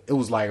 man, look, it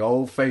was like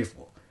Old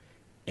Faithful.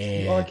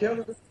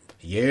 And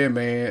yeah,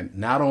 man,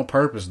 not on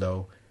purpose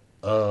though.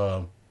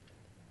 Man,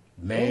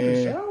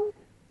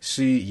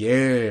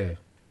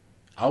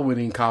 I wouldn't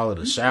even call it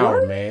a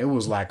shower, man. It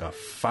was like a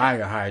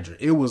fire hydrant.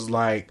 It was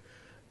like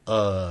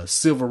a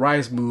civil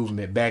rights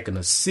movement back in the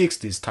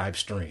 60s type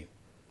stream.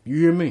 You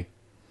hear me?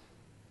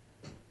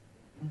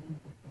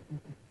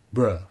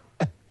 Bruh.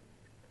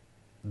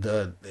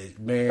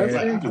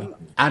 Man,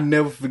 I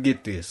never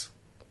forget this.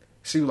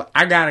 She was like,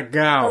 I gotta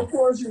go. Of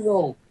course you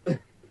won't.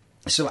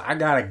 She like, I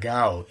gotta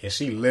go. And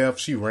she left,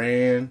 she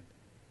ran,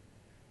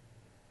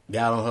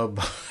 got on her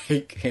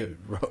bike and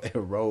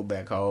rolled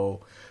back home,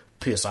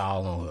 piss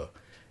all on her.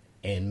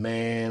 And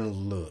man,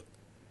 look,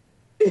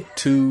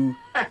 to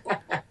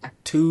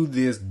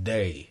this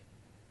day,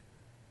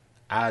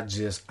 I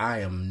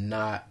am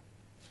not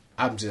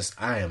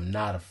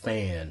a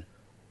fan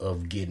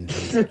of getting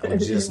hit. I'm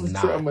just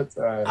not.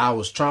 Traumatized. I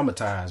was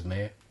traumatized,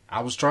 man.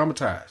 I was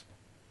traumatized.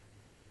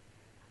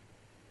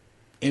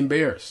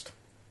 Embarrassed.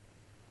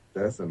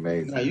 That's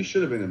amazing. Now you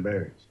should have been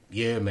embarrassed.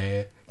 Yeah,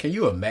 man. Can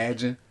you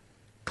imagine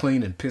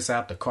cleaning piss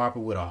out the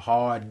carpet with a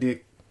hard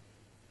dick?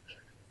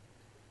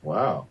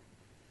 Wow.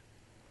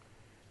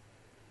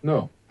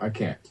 No, I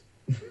can't.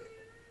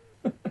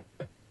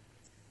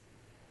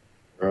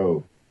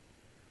 Bro,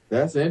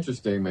 that's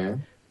interesting,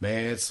 man.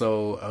 Man,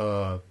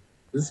 so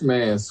this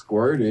man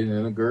squirted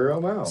in a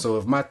girl's mouth. So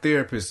if my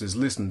therapist is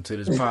listening to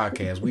this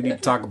podcast, we need to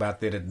talk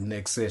about that at the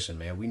next session,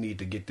 man. We need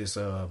to get this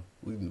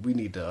we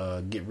need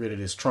to get rid of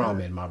this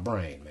trauma in my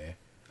brain, man.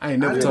 I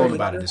ain't never told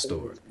about this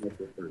story.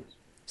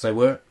 Say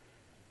what?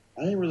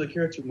 I didn't really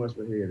care too much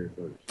for head at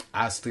first.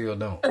 I still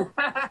don't.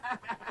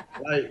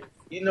 Like,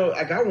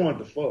 I wanted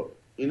to fuck.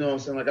 You know what I'm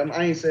saying? Like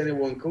I ain't saying it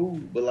wasn't cool,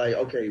 but like,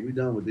 okay, we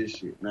done with this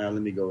shit. Now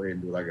let me go ahead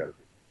and do what I gotta do.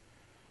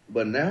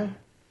 But now,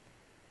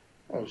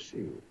 oh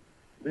shit,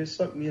 bitch,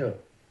 suck me up.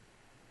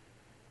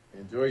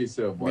 Enjoy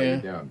yourself while you're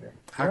down there.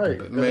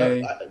 Right,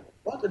 man. I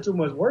fucking too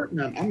much work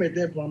now. I'm at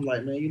that point. I'm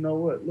like, man, you know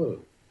what?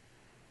 Look,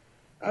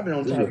 I've been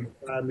on time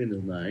for 5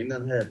 minutes now. Ain't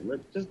nothing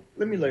happened.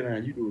 Let me lay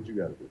down. You do what you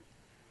gotta do.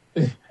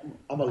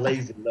 I'm a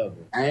lazy lover.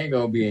 I ain't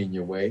gonna be in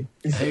your way.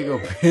 I ain't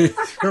gonna be in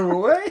your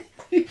way.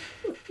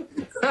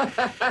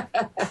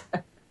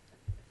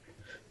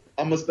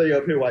 I'm gonna stay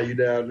up here while you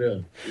down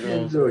there. You know,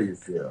 enjoy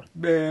yourself,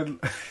 man.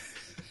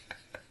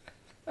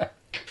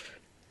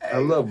 I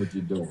love what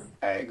you're doing.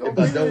 I ain't gonna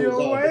be in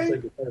your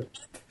way.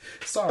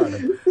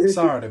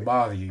 Sorry to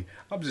bother you.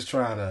 I'm just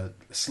trying to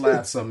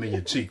slide something in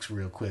your cheeks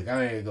real quick.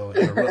 I ain't gonna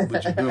interrupt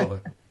what you're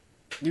doing.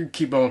 You can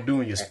keep on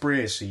doing your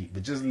spreadsheet,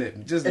 but just let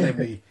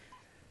me,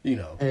 you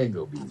know. I ain't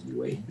gonna be in your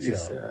way.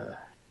 Just,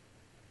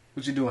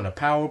 what you doing, a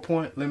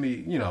PowerPoint?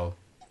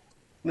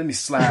 Let me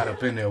slide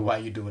up in there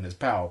while you're doing this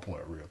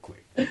PowerPoint real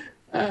quick.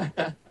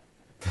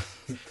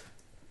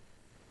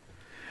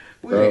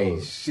 We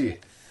ain't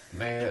shit,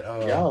 man.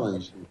 Y'all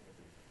ain't shit.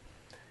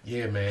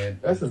 Yeah, man.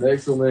 That's an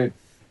excellent,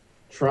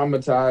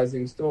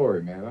 traumatizing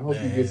story, man. I hope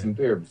you get some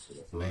therapy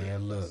for that.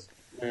 Man, look.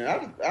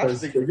 Man, I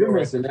just think you're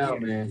missing out,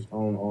 man,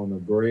 on a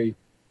great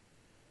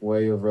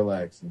way of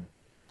relaxing.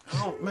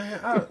 Oh,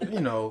 man,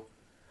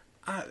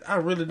 I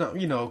really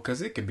don't,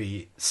 because it could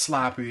be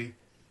sloppy,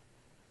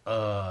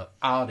 all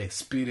that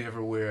spit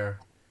everywhere,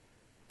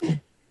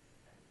 and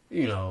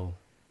then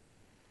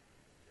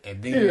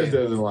He just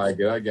doesn't like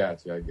it. I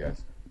got you.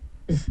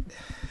 It's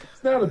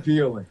not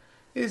appealing.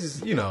 It's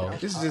just,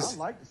 it's just. I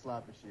like the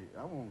sloppy shit.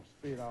 I won't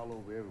spit all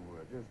over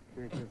everywhere. Just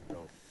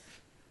go.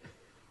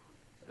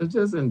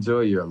 Just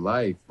enjoy your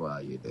life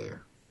while you're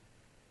there.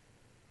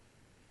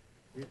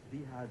 It's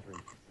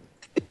dehydrated.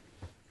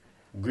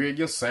 Greg,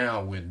 your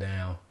sound went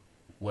down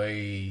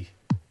way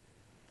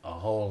a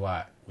whole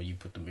lot when you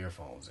put the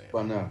earphones in.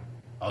 But now.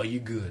 Oh, you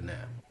good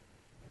now?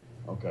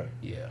 Okay.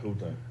 Yeah. Cool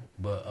thing.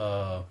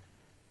 But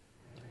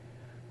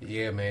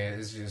yeah, man,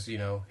 it's just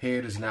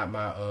head is not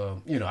my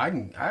I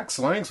can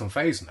slang some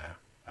face now.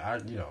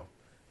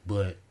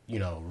 But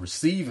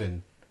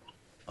receiving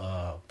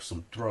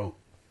some throat.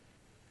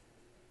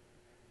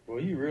 Well,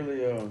 you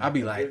really I'd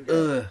be like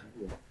I'd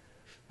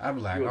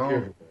be like,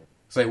 oh,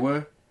 say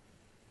what?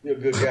 You're a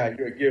good guy.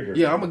 You're a giver.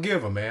 Yeah, I'm a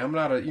giver, man. I'm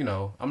not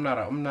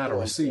a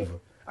receiver.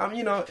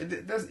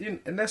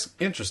 That's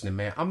interesting,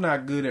 man. I'm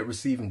not good at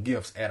receiving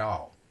gifts at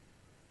all.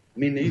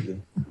 Me neither.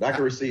 I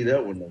can receive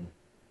that one though.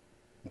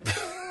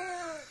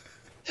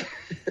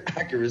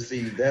 I can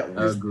receive that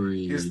one.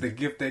 Agreed. It's the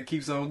gift that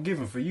keeps on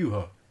giving for you,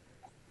 huh?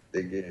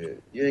 You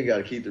ain't got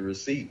to keep the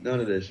receipt. None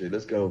of that shit.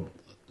 Let's go.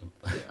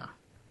 Yeah.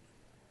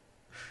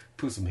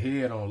 Put some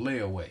head on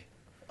layaway.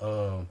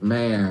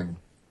 Man.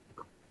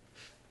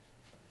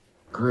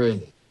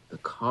 Great. The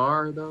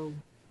car, though,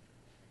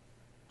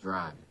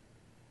 driving.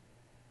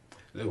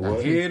 The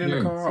head in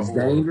the car? It's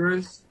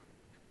dangerous,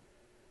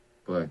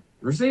 but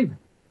receiving.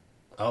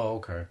 Oh,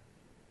 okay.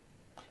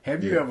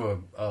 Have you ever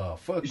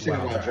fucked you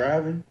while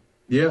driving?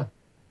 Yeah.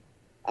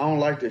 I don't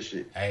like that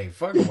shit. Hey,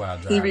 fucking while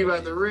driving. He be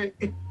about to wreck.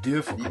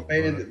 Difficult.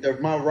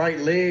 My right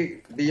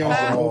leg be on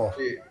some whole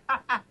shit.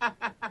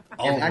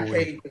 And I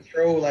can't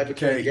control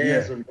between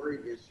gas and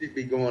brake and shit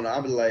be going on.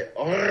 I be like,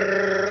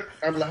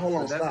 hold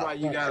on, that's stop. Why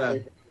you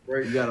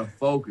gotta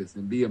focus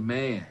and be a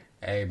man.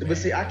 Hey, man. But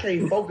see, I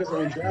can't focus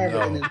on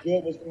driving and enjoy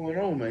what's going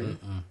on, man.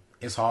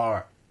 It's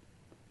hard.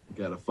 You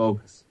gotta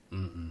focus.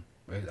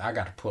 I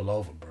got to pull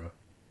over, bro.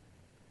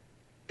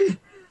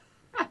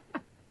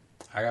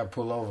 I got to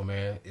pull over,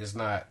 man. It's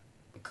not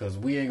because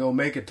we ain't gonna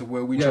make it to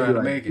where we trying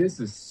to make it. This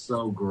is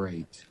so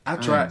great. I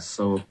am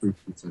so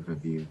appreciative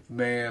of you,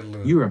 man.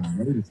 Look, you're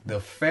amazing. The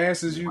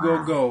fastest you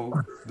gonna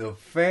go, the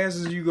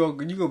fastest you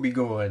gonna be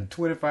going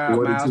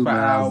 25 miles per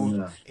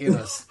hour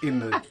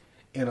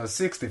in a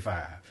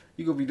 65.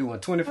 You gonna be doing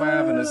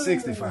 25 in a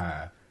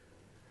 65.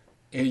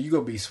 And you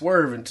gonna be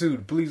swerving too.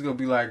 The police gonna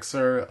be like,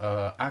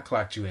 "Sir, I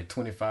clocked you at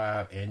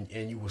 25, and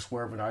you were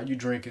swerving. Are you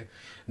drinking?"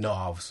 "No,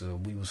 officer,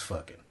 we was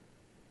fucking."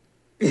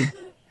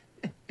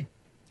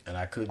 And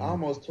I couldn't. I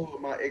almost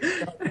told my ex.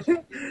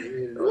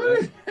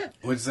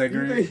 What'd you say,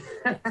 Greg?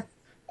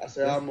 I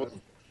said I almost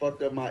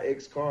fucked up my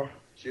ex car.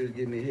 She was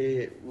giving me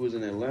head. We was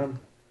in Atlanta,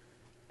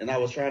 and I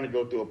was trying to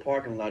go through a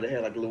parking lot. They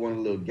had one of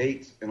the little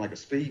gates and a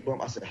speed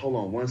bump. I said, "Hold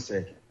on 1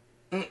 second,"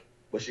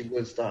 but she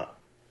wouldn't stop.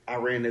 I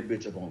ran that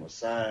bitch up on the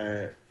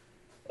side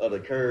of the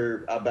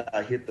curb.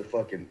 I hit the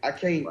fucking. I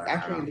can't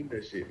do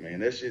that shit, man.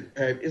 That shit.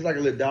 It's like a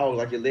little dog.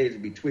 Like your legs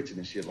would be twitching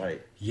and shit.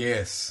 Like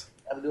yes.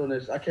 I'm doing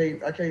this. I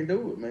can't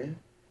do it, man.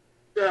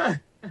 Yeah,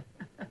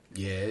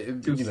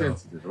 too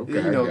sensitive.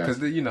 Okay, because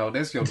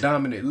that's your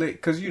dominant leg.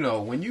 Because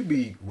when you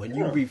be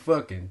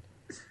fucking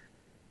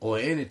or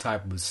any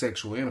type of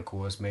sexual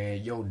intercourse,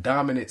 man, your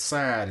dominant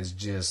side is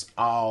just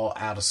all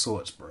out of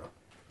sorts, bro.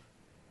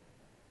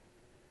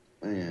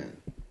 Man,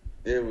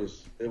 it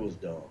was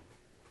dumb,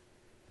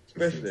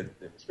 especially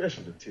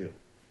the tip.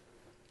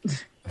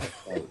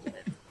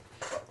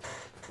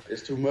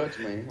 It's too much,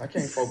 man. I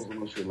can't focus on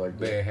no shit like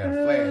that. Man, had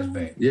a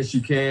flashback. Yes,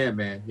 you can,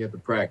 man. You have to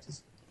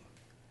practice,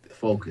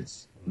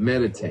 focus,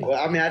 meditate.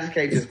 Well, I mean, I just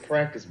can't just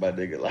practice, my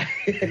nigga. Like,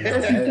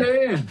 Yes, you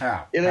can.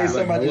 How? it ain't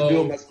something I just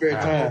do in my spare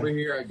I'm time. over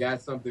here. I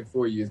got something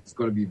for you. It's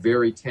going to be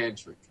very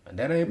tantric.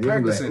 That ain't And you'll be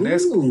practicing. like,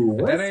 That's "Ooh,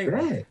 what's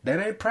that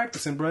that?" ain't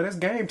practicing, bro. That's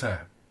game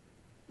time.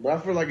 But I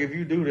feel like if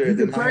you do that, You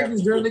then can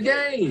practice during the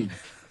game.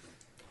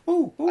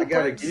 Ooh, I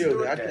gotta practice give.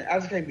 doing I that.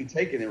 just can't be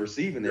taking and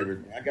receiving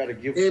everything. I gotta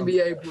give. something.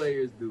 NBA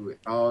players do it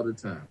all the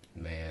time.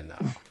 Man, no,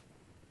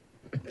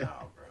 no,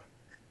 bro.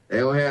 They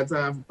don't have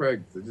time for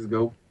practice. They just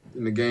go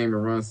in the game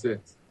and run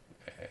sets.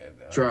 Man,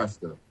 no. Try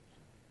stuff.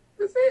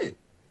 That's it.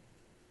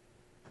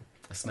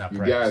 That's not You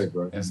practice. got it,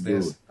 bro. That's You do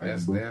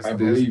that's it. that's I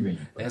believe in you.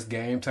 That's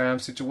game time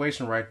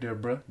situation right there,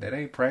 bro. That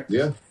ain't practice.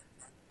 Yeah.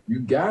 You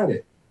got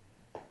it.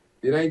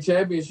 It ain't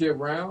championship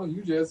round.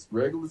 You just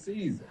regular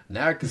season.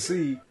 Now I can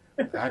see.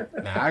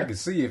 I can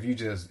see if you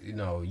just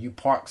you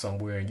park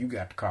somewhere and you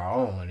got the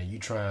car on and you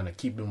trying to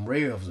keep them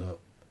revs up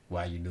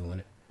while you doing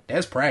it.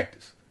 That's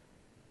practice.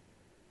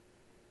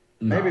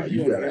 Maybe Nah, if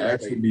you you gotta interstate,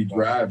 actually be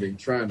driving,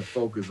 trying to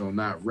focus on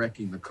not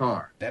wrecking the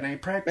car. That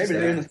ain't practice. Maybe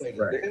the That- interstate.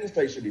 Right. The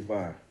interstate should be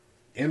fine.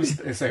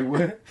 Say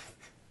what?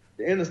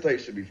 The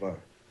interstate should be fine.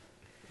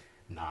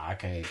 Nah, I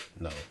can't.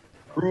 No.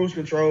 Cruise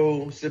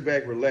control, sit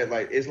back, relax.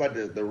 Like it's like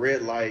the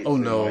red lights. Oh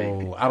and, no,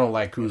 like, I don't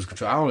like cruise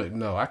control. I don't.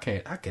 No, I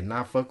can't. I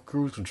cannot fuck with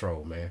cruise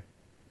control, man.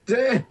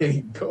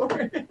 Dang,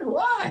 Corey,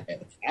 why?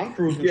 I'm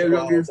cruise You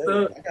control. can't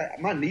go all get day.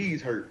 My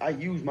knees hurt. I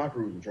use my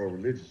cruise control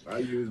religiously. I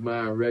use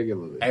mine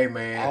regularly. Hey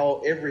man,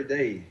 Every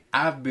day.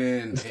 I've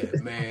been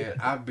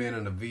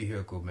in a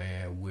vehicle,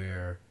 man,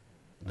 where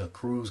the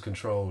cruise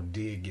control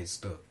did get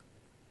stuck,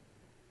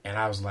 and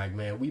I was like,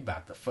 man, we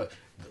about to fuck.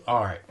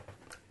 All right,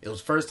 it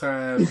was first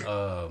time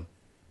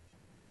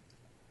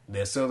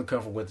that Southern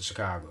Comfort went to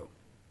Chicago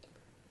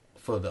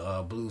for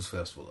the blues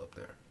festival up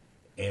there,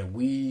 and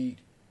we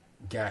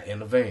got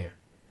in a van.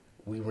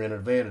 We rented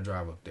a van to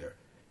drive up there,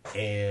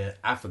 and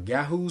I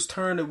forgot whose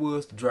turn it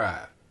was to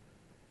drive.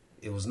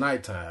 It was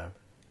nighttime,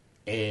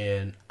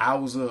 and I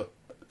was up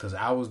because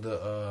I was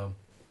the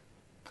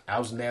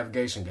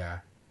navigation guy,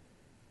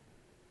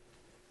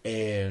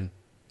 and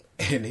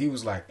he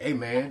was like, "Hey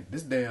man,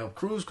 this damn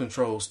cruise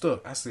control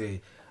stuck." I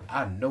said,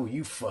 "I know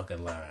you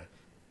fucking lying."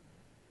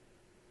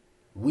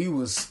 We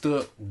was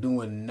stuck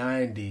doing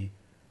 90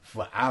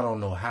 for I don't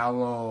know how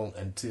long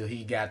until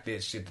he got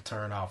that shit to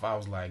turn off. I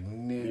was like,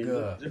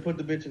 nigga. Just put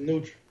the bitch in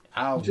neutral.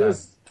 I was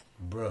Just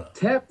like, bruh.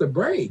 tap the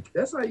brake.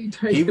 That's how you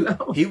take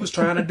it off. He was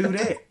trying to do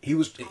that. He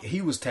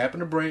was tapping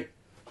the brake.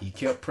 He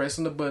kept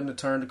pressing the button to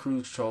turn the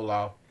cruise control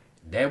off.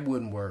 That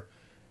wouldn't work.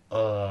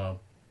 I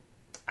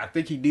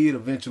think he did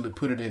eventually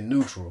put it in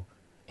neutral,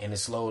 and it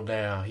slowed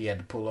down. He had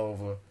to pull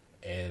over,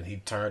 and he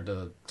turned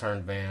the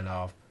van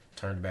off,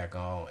 turned it back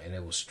on, and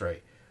it was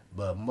straight.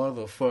 But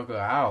motherfucker,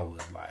 I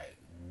was like,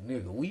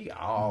 nigga, we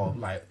all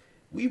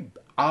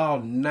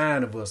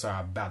 9 of us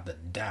are about to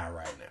die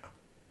right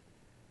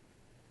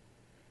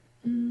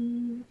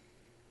now.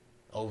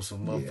 Over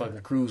some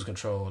motherfucking cruise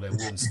control that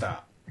wouldn't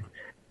stop.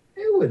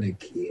 It would have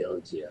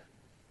killed you.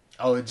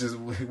 Oh, we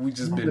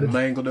just been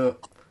mangled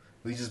up.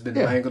 We just been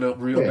mangled up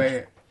real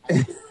bad.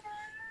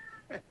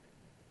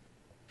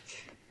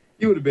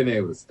 You would have been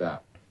able to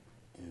stop.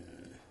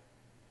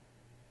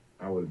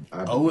 It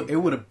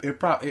would have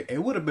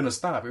been a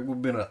stop. It would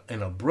have been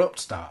an abrupt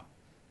stop,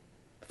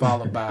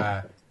 followed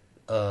by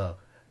the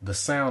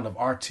sound of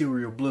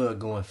arterial blood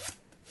going.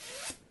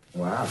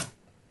 Wow.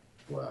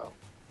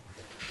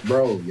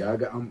 Bro, y'all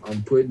got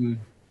I'm putting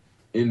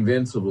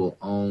Invincible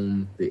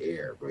on the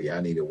air, bro.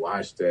 Y'all need to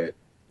watch that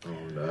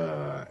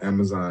on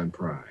Amazon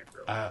Prime,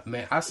 bro.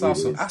 Man, I saw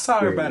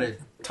everybody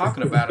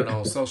talking about it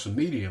on social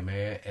media,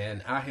 man,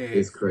 and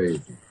It's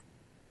crazy.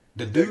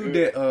 the dude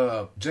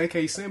that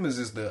J.K. Simmons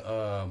is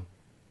the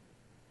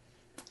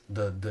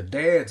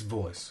dad's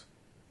voice.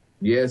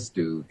 Yes,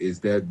 dude, it's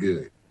that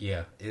good.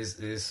 Yeah,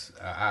 it's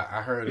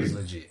I heard it's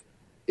legit.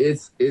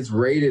 It's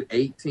rated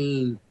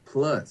 18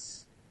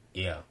 plus.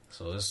 Yeah,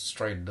 so it's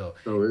straight up.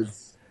 So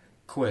it's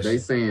Question. they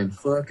saying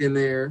fuck in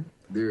there.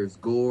 There's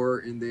gore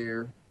in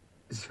there.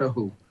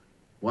 So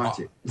watch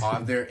it.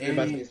 Are there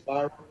Anybody any? seen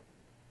Spiral?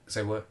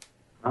 Say what?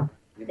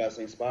 Anybody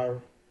seen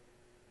Spiral?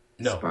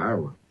 No.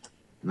 Spiral.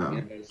 No.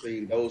 Anybody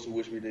seen Those Who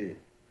Wish Me Dead?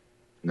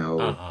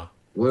 No.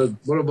 What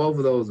are both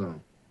of those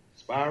on?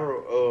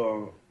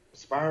 Spiral.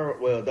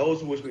 Well,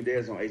 Those Who Wish Me Dead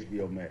is on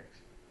HBO Max.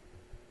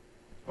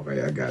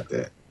 Okay, I got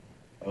that.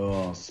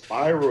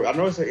 Spiral. I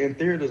know it's in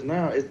theaters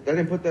now. They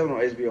didn't put that on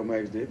HBO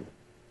Max, did they?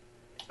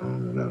 I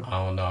don't know.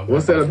 I don't know.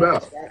 What's that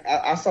about?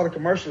 I saw the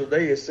commercial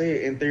today. It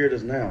said in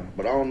theaters now,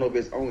 but I don't know if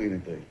it's on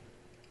anything.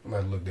 I'm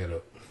about to look that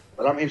up.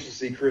 But I'm interested to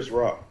see Chris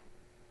Rock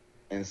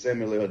and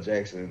Samuel L.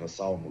 Jackson in a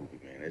Saw movie.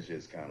 Man, it's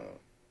just kind of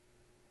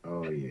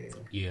Oh yeah.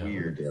 Yeah.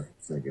 weird.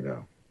 Check it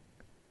out.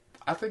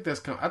 I think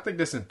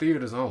that's in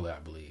theaters only. I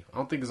believe. I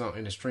don't think it's on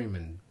any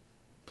streaming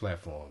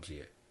platforms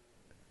yet.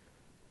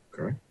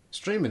 Okay.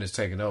 Streaming is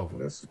taking over.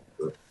 That's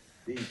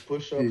These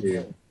push-ups.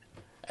 Yeah.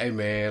 Hey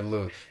man,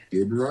 look,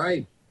 getting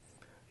right.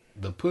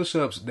 the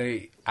push-ups,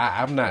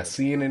 I'm not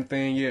seeing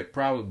anything yet,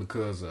 probably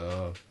because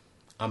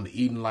I'm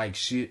eating like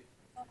shit.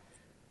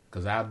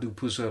 Cause I'll do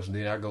push-ups and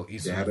then I go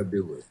eat Gotta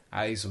do it.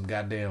 I eat some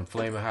goddamn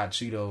flaming hot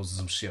Cheetos and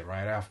some shit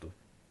right after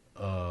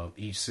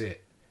each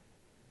set.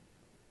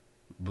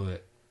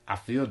 But I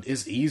feel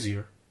it's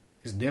easier.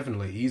 It's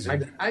definitely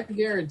easier. I can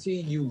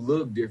guarantee you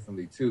look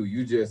differently too.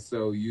 You just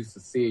so used to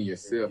seeing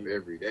yourself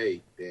every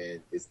day,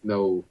 then it's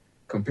no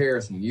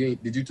comparison.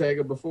 Did you take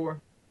it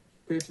before?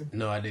 Picture?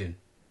 No, I didn't.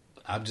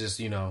 I'm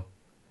just,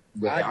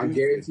 But I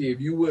guarantee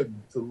if you would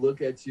to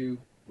look at you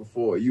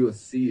before, you would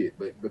see it.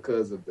 But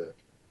because of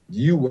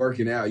you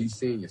working out, you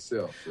seeing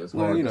yourself. So it's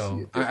hard to see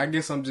it. I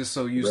guess I'm just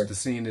so used to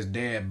seeing this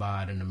dad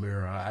bod in the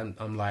mirror.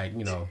 I'm like,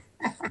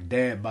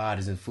 dad bod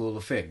is in full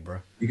effect,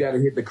 bro. You got to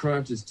hit the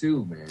crunches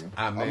too, man.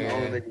 I'm the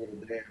only nigga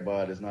with a dad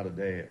bod that's not a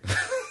dad.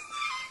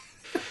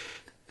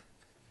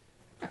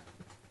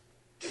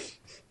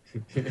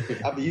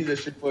 I be using that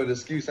shit for an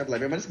excuse. I'm like,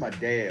 man, this is my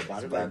dad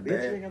bod. It's like,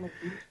 bitch, you ain't got no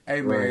feet.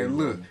 Hey, man,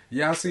 look.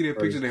 Y'all see that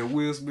picture that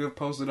Will Smith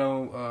posted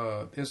on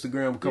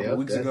Instagram a couple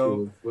weeks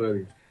ago?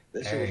 Funny.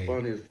 That shit was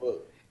funny as fuck.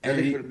 And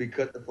he could be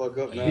cut the fuck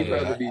up now.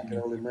 Yeah. I can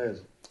only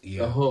imagine. Yeah.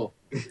 The Hulk.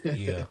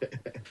 Yeah.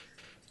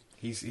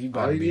 He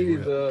about All to he be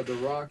needs real. is The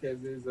Rock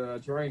as his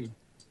trainer.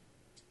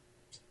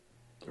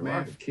 The Man,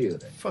 Rock could kill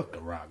that. Fuck The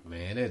Rock,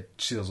 man. That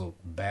chiseled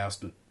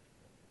bastard.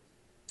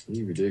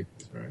 He's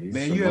ridiculous, right? He's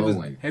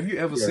Man, have you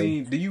ever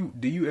seen? Do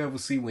you ever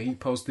see when he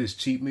posts his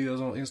cheat meals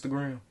on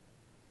Instagram?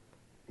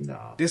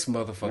 Nah. This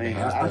motherfucker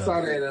has I done-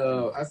 saw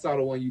that. I saw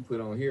the one you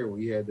put on here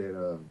when he had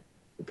that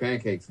the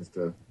pancakes and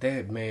stuff.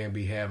 That man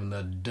be having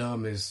the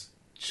dumbest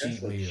cheat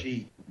That's a meal,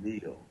 cheat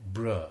meal.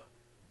 bruh.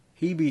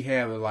 He be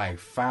having like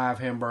 5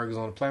 hamburgers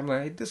on the plate. I'm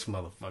like, hey, this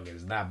motherfucker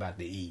is not about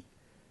to eat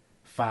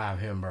 5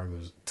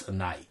 hamburgers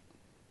tonight.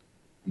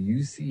 Do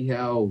you see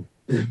how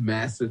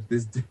massive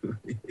this dude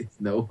is?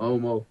 No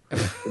homo.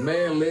 The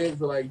man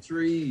legs are like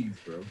trees,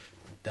 bro.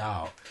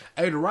 Dog.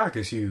 Hey, The Rock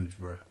is huge,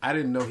 bro. I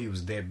didn't know he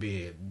was that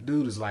big.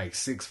 Dude is like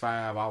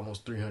 6'5",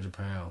 almost 300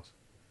 pounds.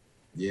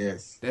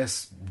 Yes.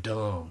 That's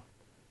dumb.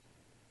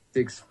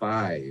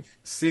 6'5".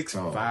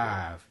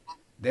 6'5".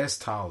 That's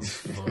tall as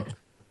fuck.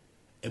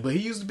 But he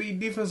used to be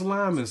defensive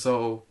lineman,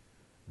 so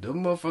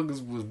them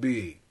motherfuckers was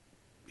big.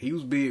 He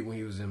was big when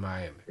he was in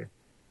Miami.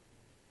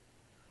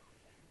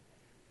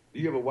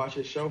 You ever watch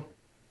his show?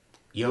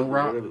 Young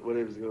Rock? What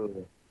it was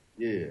good.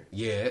 Yeah.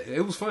 Yeah,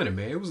 it was funny,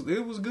 man. It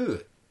was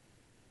good.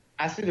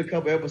 I seen a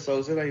couple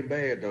episodes. It ain't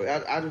bad though.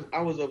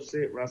 I was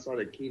upset when I saw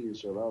that Keenan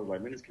show. I was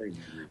like, man, this can't be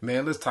real.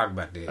 Man, let's talk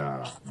about that.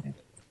 Man.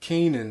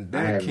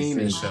 That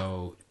Keenan seen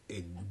show,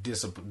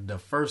 the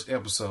first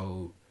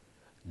episode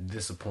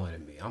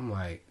disappointed me. I'm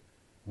like,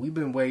 we've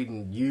been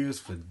waiting years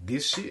for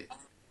this shit.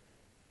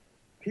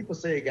 People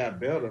say it got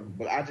better,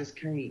 but I just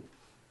can't.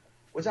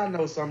 Which I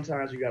know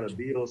sometimes you got to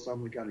build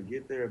something to kind of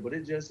get there, but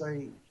it just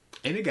ain't.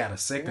 And it got a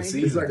second It's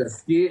season. It's like a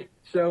skit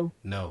show.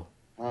 No.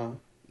 Uh,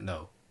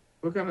 No.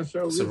 What kind of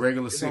show It's is a it?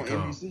 regular it's on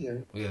sitcom. NBC, ain't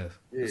it? Yeah.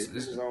 Yeah, It's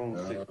it's on.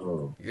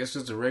 Oh. It's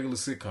just a regular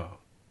sitcom.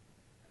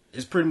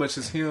 It's pretty much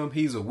just him.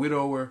 He's a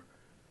widower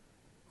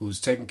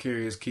who's taking care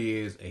of his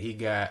kids, and he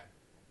got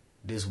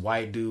this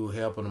white dude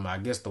helping him. I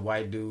guess the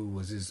white dude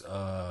was his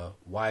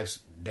wife's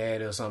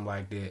dad or something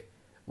like that.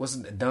 What's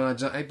it, Don? Ain't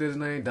that his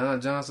name?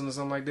 Don Johnson or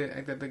something like that?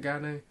 Ain't that the guy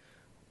name?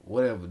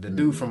 Whatever. The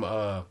dude from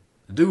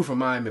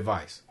Miami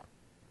Vice.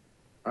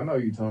 I know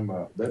you're talking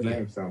about. That Yeah.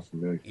 name sounds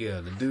familiar.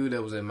 Yeah, the dude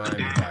that was in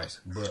Miami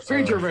Vice. But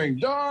Featuring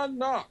Don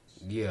Knox.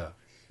 yeah,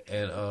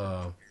 and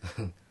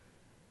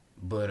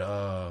but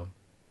I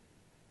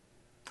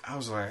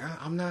was like,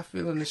 I'm not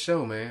feeling the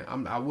show, man.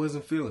 I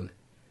wasn't feeling it,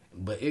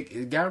 but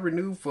it got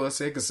renewed for a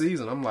second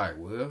season. I'm like,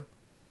 well,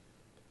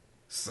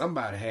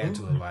 somebody had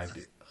to have liked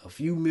it. A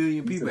few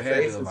million people had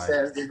to have liked it.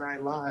 Saturday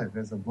Night Live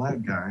as a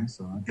black guy,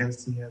 so I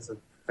guess he has a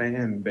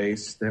fan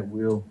base that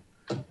will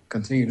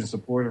continue to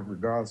support him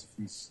regardless if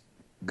he's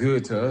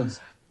good to us.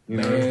 You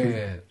know?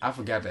 Man, I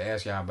forgot to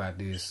ask y'all about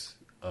this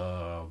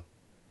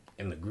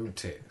in the group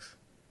text.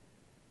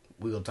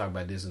 We're going to talk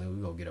about this and then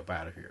we're going to get up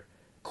out of here.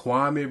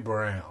 Kwame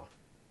Brown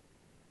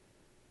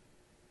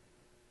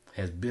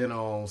has been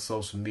on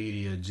social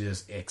media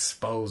just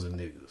exposing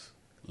niggas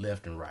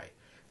left and right.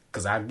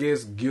 Because I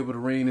guess Gilbert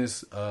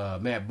Arenas,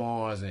 Matt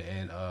Barnes,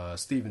 and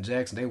Steven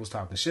Jackson, they was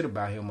talking shit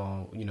about him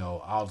on,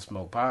 All the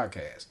Smoke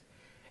podcast.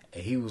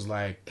 And he was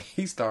like,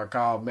 he started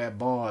calling Matt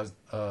Barnes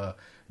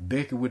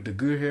Becky with the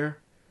good hair.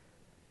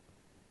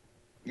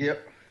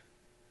 Yep.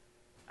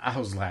 I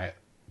was like,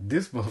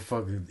 this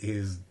motherfucker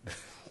is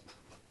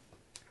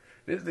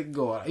this nigga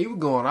going. He was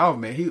going off,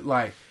 man.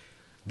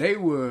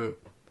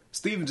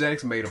 Steven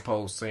Jackson made a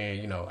post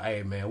saying,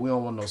 hey man, we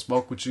don't want no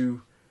smoke with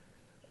you.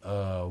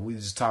 We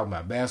just talking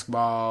about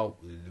basketball.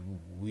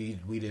 We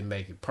didn't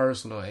make it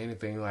personal or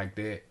anything like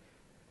that.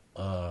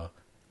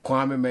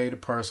 Kwame made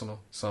it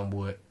personal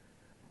somewhat.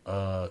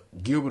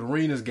 Gilbert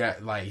Arenas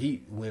got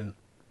when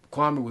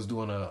Kwame was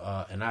doing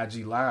an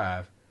IG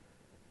live.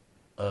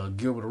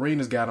 Gilbert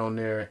Arenas got on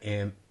there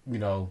and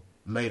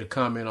made a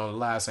comment on the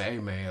live saying, "Hey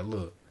man,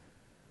 look,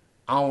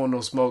 I don't want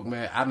no smoke,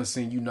 man. I done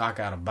seen you knock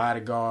out a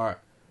bodyguard,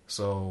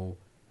 so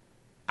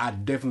I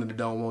definitely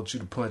don't want you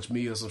to punch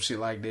me or some shit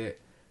like that.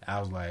 I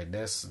was like,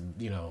 that's,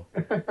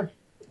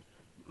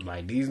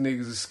 like, these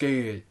niggas is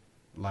scared.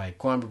 Like,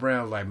 Kwame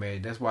Brown was like,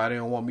 man, that's why they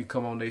don't want me to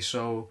come on their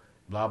show,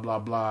 blah, blah,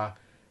 blah.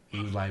 He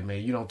was like,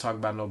 man, you don't talk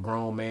about no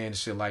grown man and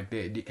shit like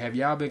that. Have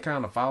y'all been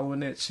kind of following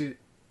that shit?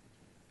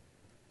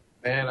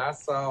 Man, I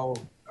saw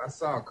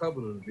a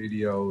couple of the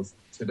videos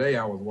today.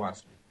 I was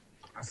watching.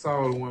 I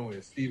saw the one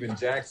where Steven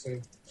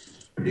Jackson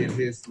did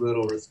his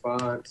little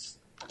response,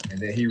 and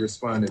then he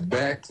responded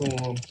back to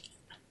him,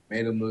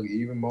 made him look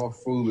even more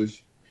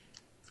foolish.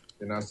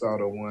 Then I saw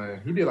the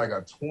one he did like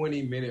a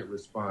 20-minute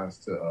response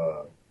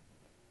to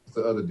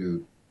the other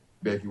dude,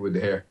 Becky with the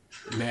hair,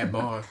 Matt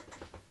Barnes.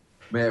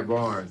 Matt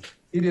Barnes.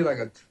 He did like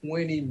a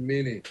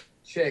 20-minute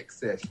check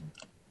session.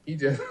 He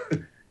just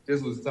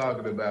was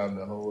talking about him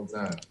the whole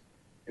time.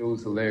 It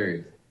was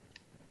hilarious.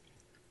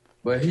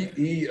 But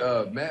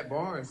Matt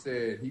Barnes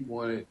said he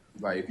wanted,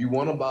 like, if you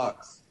want a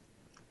box,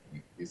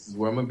 this is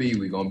where I'm gonna be.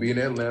 We're gonna be in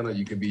Atlanta.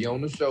 You can be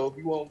on the show if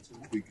you want to.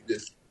 We can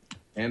just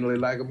handle it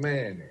like a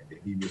man. And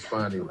he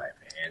responded like,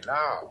 man,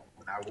 no,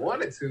 when I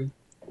wanted to.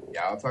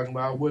 Y'all talking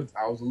about what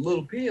I was a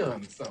little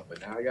peon or something.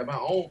 Now I got my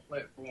own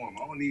platform.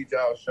 I don't need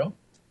y'all show.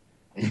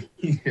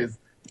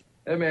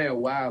 That man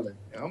wilding.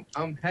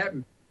 I'm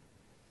happy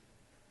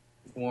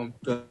for him.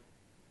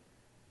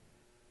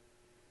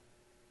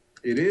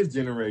 It is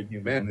generating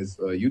human. His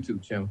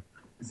YouTube channel.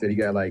 He said he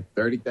got like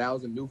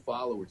 30,000 new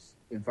followers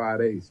in 5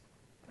 days.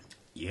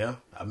 Yeah,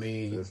 I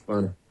mean, That's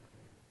funny.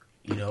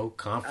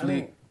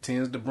 Conflict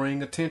tends to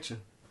bring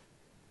attention.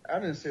 I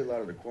didn't see a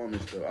lot of the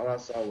Kwame stuff. All I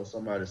saw was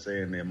somebody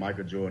saying that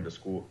Michael Jordan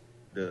destroyed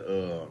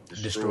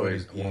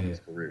Kwame's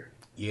career.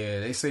 Yeah,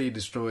 they say he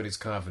destroyed his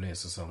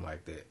confidence or something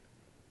like that.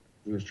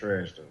 He was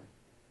trash though.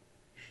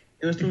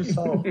 It was too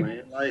soft,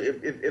 man. Like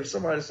if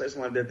somebody says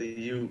something like that to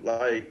you,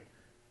 like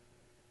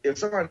if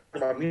somebody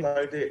talks about me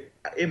like that,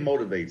 it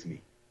motivates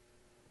me.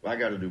 I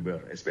got to do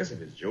better, especially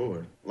if it's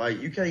Jordan. Like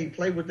you can't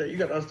play with that. You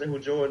got to understand who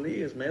Jordan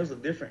is, man. It was a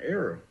different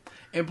era.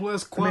 And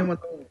plus, Kwame,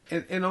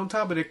 and on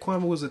top of that,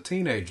 Kwame was a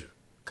teenager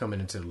coming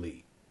into the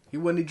league. He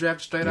wasn't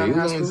drafted straight out of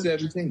high school. He was only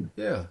 17.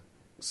 Yeah.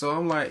 So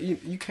I'm like,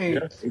 you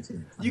can't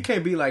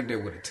be like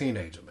that with a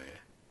teenager, man.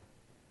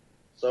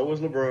 So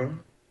was LeBron.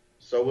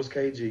 So was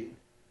KG.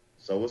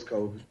 So was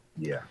Kobe.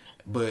 Yeah.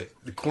 But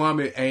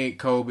Kwame ain't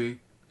Kobe.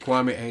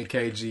 Kwame ain't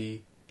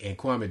KG. And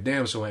Kwame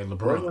damn sure ain't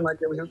LeBron. Like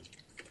that with him.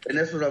 And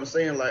that's what I'm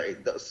saying.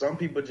 Like some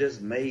people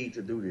just made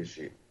to do this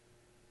shit.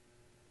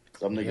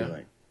 Some niggas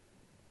ain't.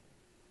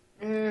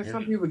 And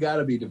some people got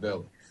to be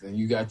developed. And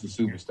you got your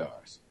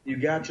superstars. You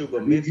got to,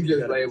 but you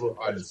just labeled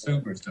are the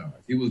superstars.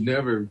 He was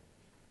never.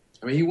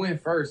 I mean, he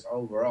went first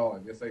overall. I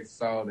guess they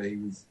saw that he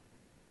was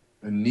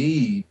a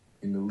need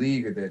in the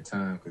league at that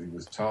time because he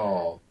was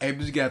tall. Hey,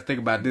 but you got to think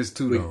about this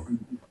too, though.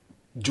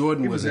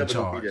 Jordan was in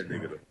charge.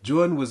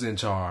 Jordan was in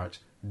charge.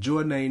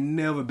 Jordan ain't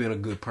never been a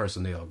good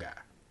personnel guy,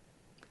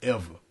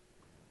 ever.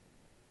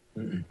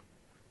 Mm-mm.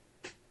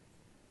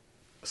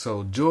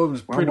 So Jordan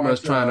was pretty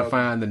much trying to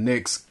find the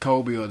next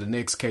Kobe or the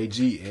next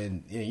KG,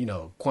 and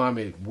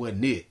Kwame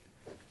wasn't it.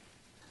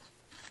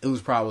 It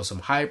was probably some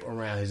hype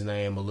around his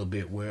name a little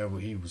bit wherever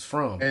he was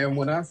from. And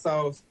when I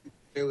saw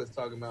Taylor's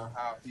talking about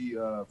how he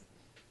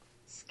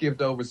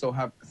skipped over so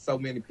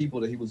many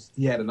people that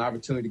he had an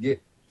opportunity to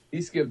get,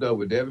 he skipped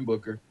over Devin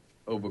Booker,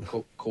 over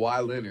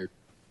Kawhi Leonard,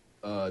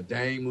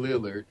 Dame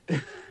Lillard.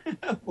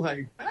 I'm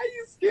like, how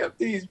you skip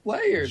these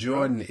players?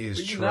 Jordan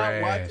is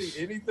trash. Not watching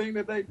anything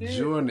that they did.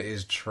 Jordan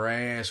is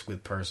trash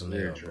with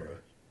personnel, bro.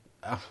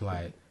 I'm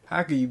like,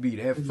 how can you be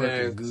that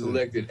fucking good?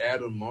 Selected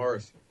Adam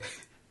Morrison.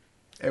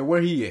 And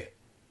where he at?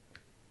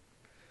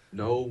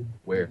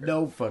 Nowhere.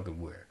 No fucking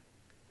where.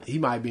 He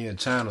might be in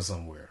China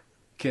somewhere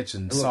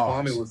catching sauce.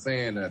 sauce. Kwame was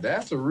saying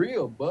that's a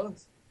real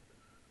bust.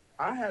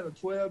 I had a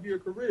 12-year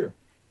career.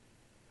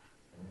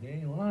 He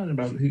ain't lying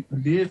about it. He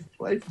did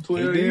play for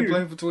 12 years. He did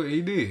play for 12.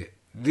 He did.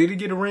 Did he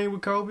get a ring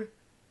with Kobe?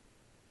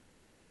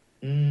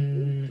 I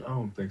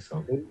don't think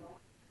so.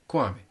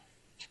 Kwame.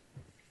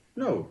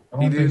 No.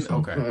 He didn't? So.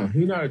 Okay.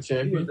 He's not a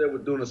champion. He was there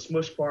with doing the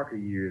Smush Parker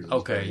years.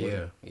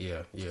 Okay, yeah.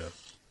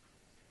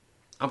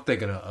 I'm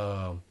thinking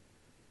of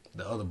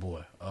the other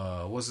boy.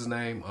 What's his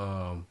name?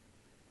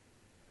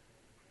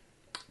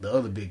 The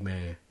other big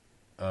man.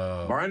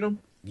 Bynum?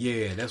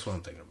 Yeah, that's what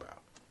I'm thinking about.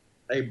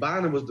 Hey,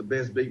 Bynum was the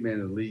best big man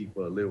in the league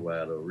for a little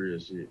while, though. Real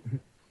shit.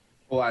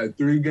 For like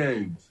 3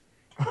 games.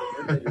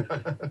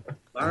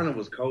 Bynum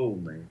was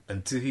cold, man.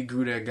 Until he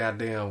grew that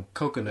goddamn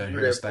coconut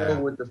hairstyle.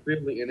 That with the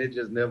Philly, and it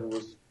just never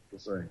was the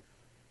same.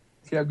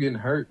 He kept getting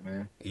hurt,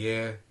 man.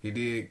 Yeah, he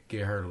did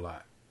get hurt a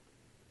lot.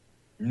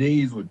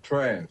 Knees were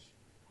trash.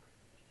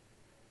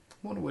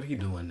 I wonder what he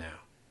doing now.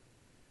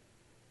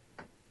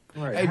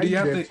 Right. Hey, do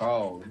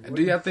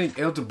y'all think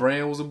Elton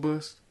Brand was a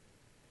bust?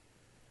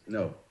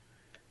 No.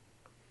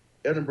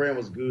 Elton Brand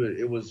was good.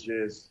 It was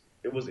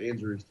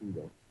injuries too,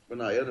 though. But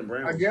no, Elton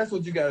Brand. I guess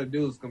what you got to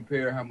do is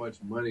compare how much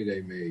money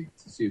they made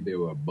to see if they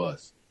were a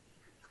bust.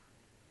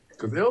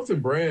 Because Elton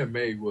Brand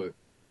made what?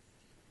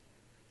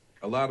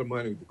 a lot of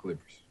money with the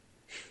Clippers.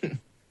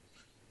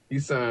 He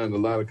signed a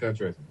lot of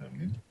contracts with them,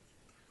 man.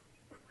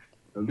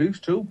 At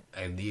least 2.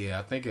 And yeah,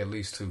 I think at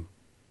least 2.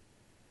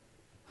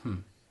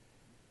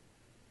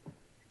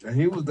 And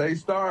he was their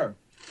star.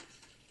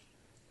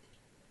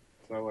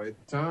 So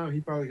at the time, he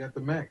probably got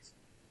the max.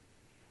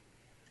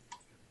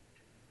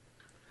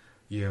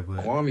 Yeah,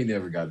 but Kwame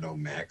never got no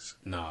max.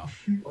 nah.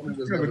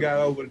 Never got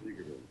over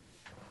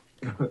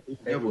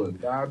it was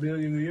 $5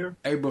 million a year.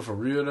 Hey, but for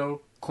real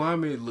though,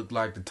 Kwame looked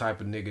like the type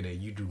of nigga that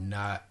you do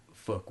not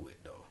fuck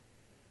with though.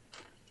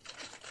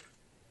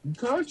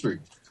 Country.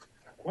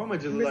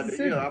 Kwame just look like,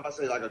 I'm about to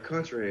say like a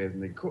country ass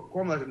nigga.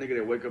 Kwame like a nigga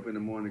that wake up in the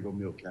morning and go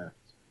milk cows.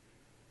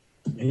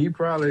 And he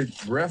probably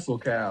wrestle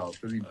cows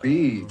because he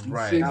big. He's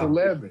Right.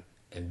 6'11".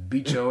 And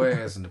beat your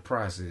ass in the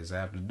process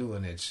after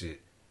doing that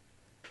shit.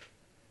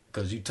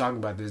 Cause you talking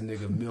about this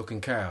nigga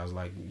milking cows.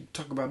 Like, you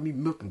talk about me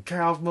milking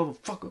cows,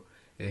 motherfucker.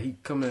 And he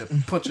come in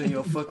and punch in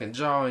your fucking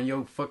jaw and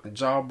your fucking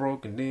jaw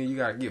broke, and then you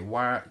gotta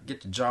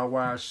get your jaw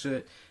wired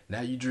shut.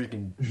 Now you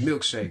drinking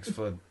milkshakes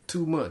for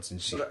 2 months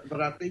and shit. But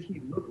I think he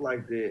looked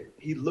like that.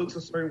 He looks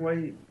a certain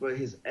way, but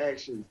his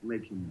actions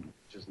make him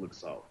just look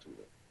soft to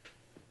it.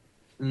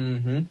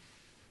 Mm-hmm.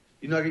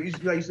 You know, like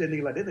you said,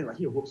 nigga like that thing, like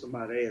he'll whoop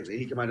somebody's ass and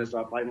he come out and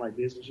start fighting like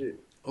this and shit.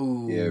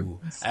 Ooh. Yeah.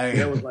 Hey,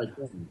 That was like,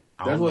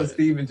 That's what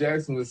Steven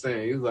Jackson was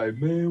saying. He was like,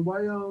 man,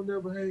 why y'all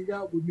never hang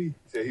out with me? He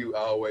said he would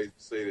always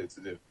say that to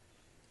them.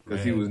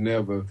 Because he was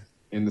never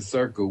in the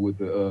circle with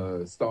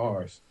the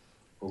stars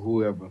or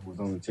whoever was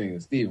on the team.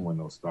 Steven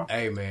wasn't no star.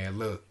 Hey man,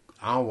 look,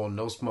 I don't want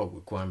no smoke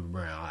with Kwame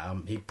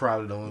Brown. He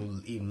probably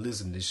don't even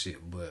listen to this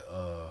shit,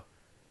 but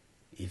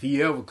if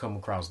he ever come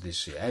across this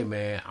shit, hey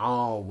man, I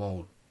don't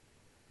want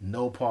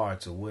no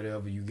parts of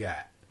whatever you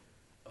got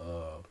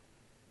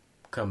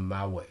coming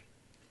my way.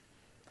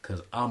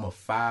 Cause I'm a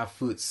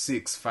 5'6",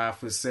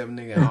 5'7"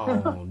 nigga. I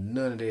don't want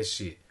none of that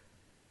shit.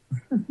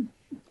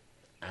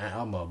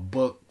 I'm a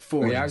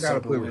 $140. Hey, I gotta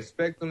put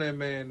respect on that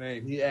man's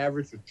name. He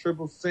averaged a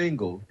triple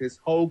single his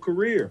whole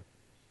career.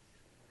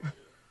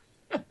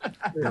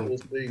 double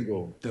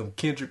single. Them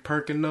Kendrick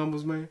Perkins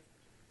numbers, man.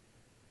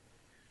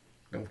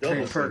 Them Double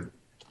Kendrick Perkins.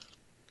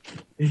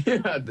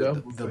 Yeah,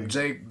 double Them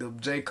single.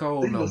 J.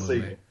 Cole Single numbers,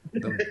 man.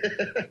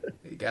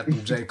 He got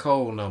them J.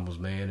 Cole numbers,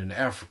 man, in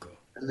Africa.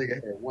 That nigga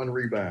had 1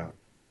 rebound.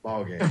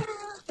 Ball game.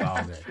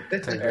 All day.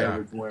 Take me out.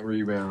 Average 1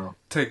 rebound.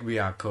 Take me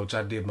out, coach.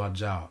 I did my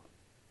job.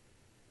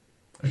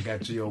 I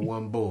got you on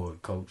 1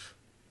 board, coach.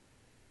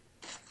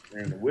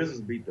 Man, the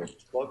Wizards beat the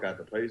fuck out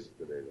the Pacers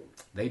today,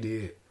 though. They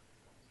did.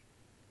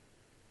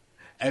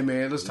 Hey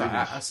man, let's talk.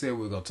 I said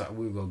we were gonna talk.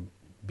 We were gonna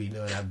be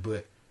done that,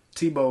 but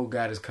Tebow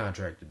got his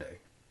contract today.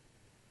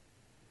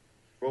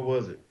 What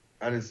was it?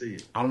 I didn't see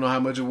it. I don't know how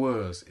much it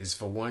was. It's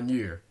for 1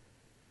 year,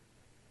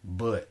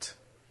 but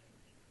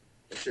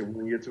That shit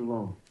 1 year too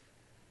long.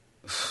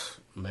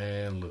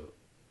 man, look.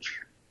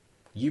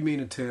 You mean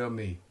to tell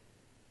me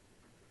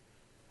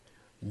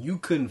you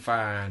couldn't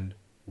find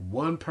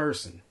one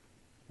person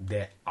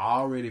that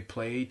already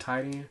played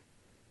tight end?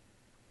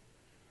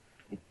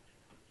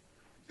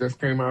 Just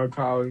came out of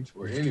college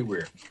or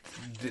anywhere.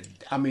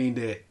 I mean,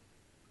 that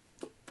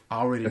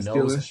already That's still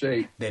in knows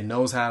shape. that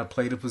knows how to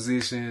play the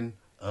position.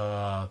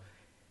 Ain't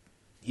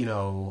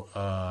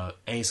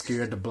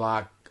scared to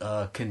block.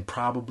 Can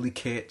probably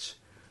catch.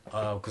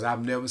 Because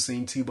I've never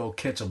seen Tebow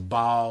catch a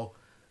ball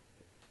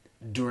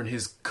during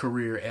his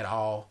career at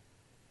all.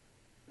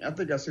 I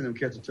think I seen him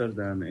catch a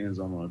touchdown in the end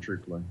zone on a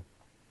trick play.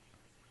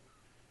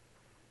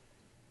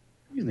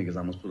 These niggas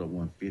almost put up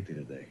 150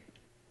 today.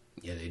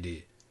 Yeah, they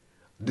did.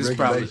 This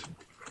probably, Regulation.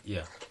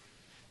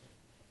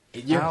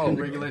 yeah, How? in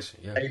regulation.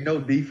 Yeah, Ain't no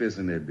defense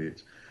in that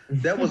bitch.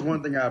 That was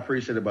one thing I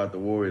appreciate about the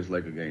Warriors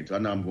Laker game. So I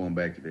know I'm going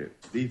back to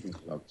that. Defense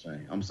was off the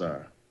chain. I'm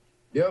sorry.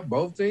 Yeah,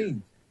 both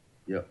teams.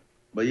 Yep.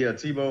 But yeah,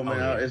 Tebow, man,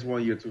 yeah. it's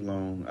 1 year too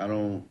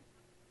long.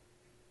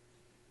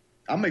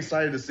 I'm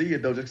excited to see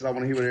it though, just because I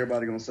want to hear what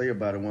everybody gonna say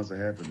about it once it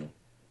happens. Though.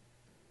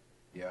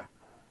 Yeah.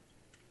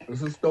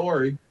 It's a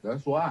story.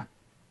 That's why.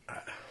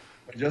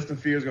 Justin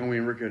Fields gonna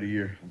win Rookie of the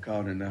Year. I'm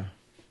calling it now.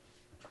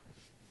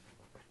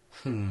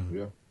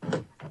 Yeah.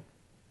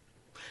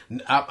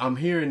 I'm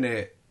hearing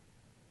that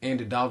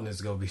Andy Dalton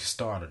is gonna be a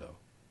starter though.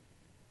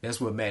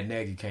 That's what Matt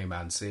Nagy came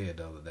out and said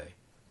the other day.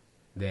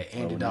 That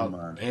Andy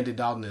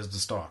Dalton is the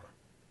starter.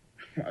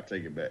 I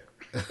take it back.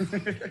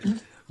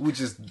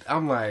 Which is,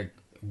 I'm like,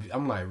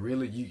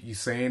 really? You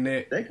saying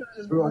that? They could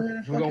just Who's go ahead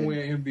and gonna fucking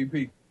win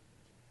MVP?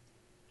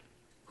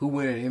 Who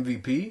winning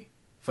MVP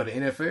for the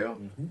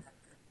NFL?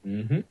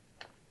 Mm-hmm.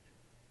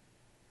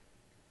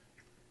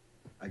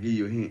 I give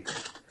you a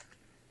hint.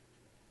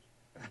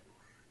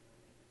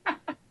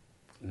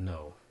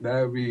 No.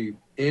 That would be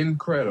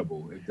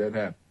incredible if that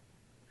happened.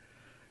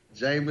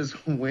 Jameis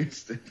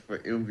Winston for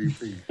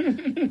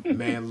MVP.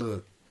 Man,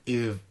 look,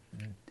 if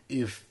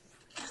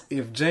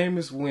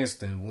Jameis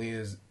Winston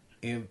wins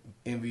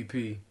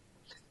MVP,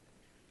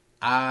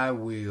 I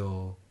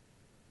will.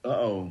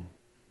 Uh-oh.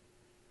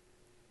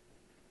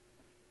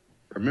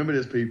 Remember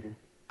this, people.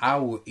 I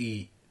will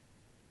eat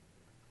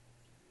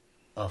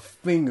a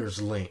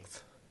finger's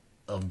length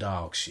of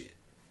dog shit.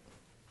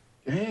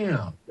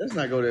 Damn. Let's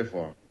not go that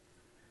far.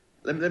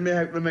 Let me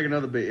make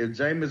another bet. If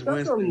Jameis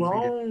That's a Winston,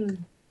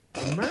 long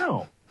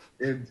amount.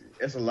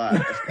 that's a lot.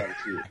 That's a lot of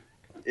shit.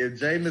 If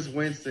Jameis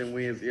Winston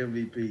wins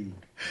MVP,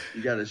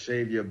 you got to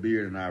shave your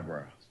beard and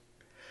eyebrows.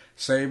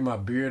 Shave my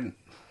beard.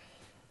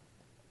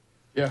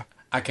 Yeah.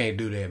 I can't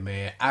do that,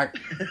 man.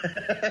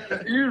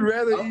 You'd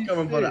rather I'm eat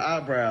coming for shit. the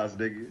eyebrows,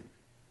 nigga.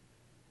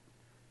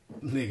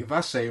 Nigga, if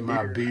I shave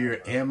my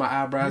beard and my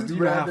eyebrows, do You'd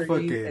you know how rather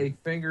fucking eat a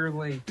finger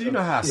length. do you know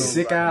of how shit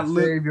sick I than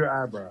look? Shave your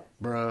eyebrow.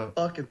 Bruh.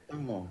 Fucking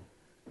come on.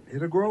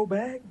 It'll grow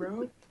back,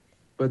 bro.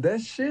 But that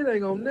shit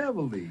ain't gonna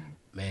never leave.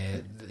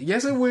 Man,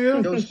 yes it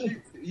will. Yo,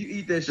 shit, you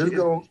eat that shit. It's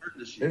gonna- hurt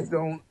the shit. It's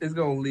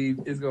gonna leave.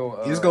 It's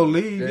gonna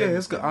leave. Yeah, damage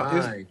it's your gonna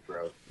mind,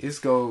 bro. It's It's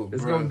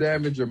gonna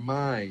damage your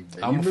mind.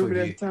 Man. I'ma You remember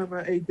forget. that time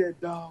I ate that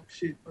dog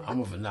shit, bro?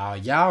 Nah,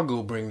 y'all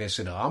go bring that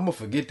shit up. I'm gonna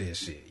forget that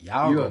shit.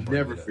 Y'all You'll gonna bring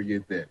never it up.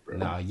 forget that, bro.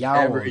 Nah, y'all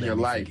Ever won't in let your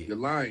me life. forget. You're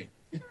lying.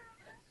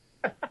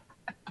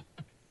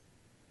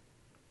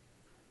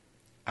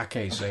 I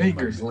can't shave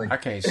Fingers my length. I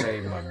can't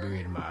shave my beard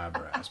and my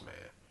eyebrows, man.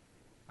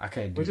 I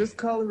can't do But just that.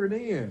 color it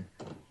in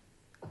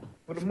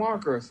with a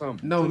marker or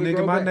something. No, Till it nigga,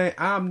 grow my back. name.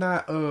 I'm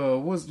not.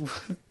 What's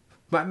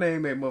my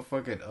name? Ain't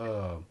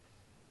motherfucking.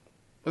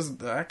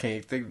 I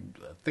can't think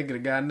of the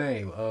guy's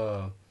name.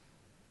 The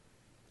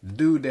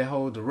dude that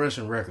holds the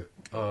Russian record.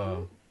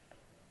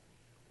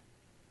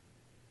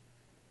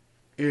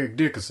 Eric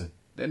Dickerson.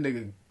 That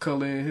nigga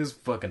color in his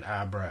fucking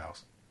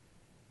eyebrows.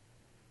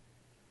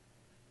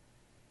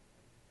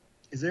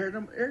 Is Eric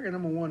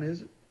number one?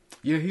 Is it?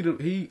 Yeah,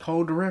 he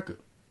hold the record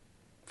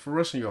for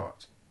rushing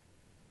yards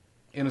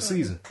in a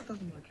season. I thought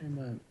somebody came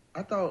out.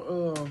 I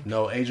thought.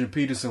 No, Adrian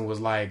Peterson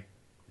was like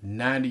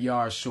 90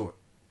 yards short.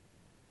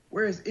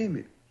 Where is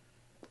Emmett?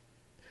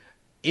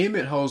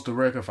 Emmett holds the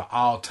record for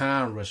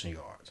all-time rushing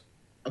yards.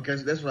 Okay,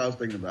 so that's what I was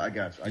thinking about. I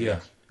got you.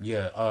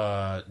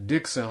 Yeah.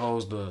 Dixon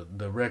holds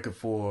the record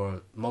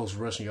for most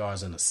rushing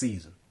yards in a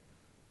season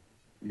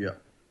Yeah.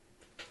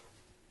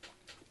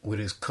 with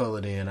his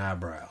colored-in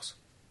eyebrows.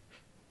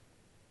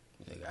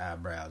 Nigga,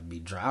 eyebrows be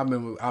dry. I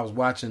remember I was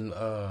watching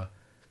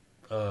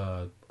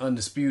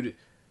Undisputed.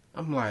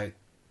 I'm like,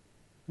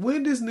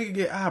 when this nigga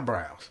get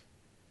eyebrows?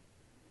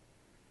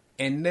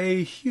 And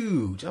they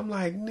huge. I'm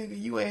like,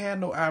 nigga, you ain't had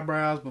no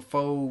eyebrows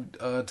before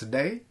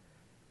today.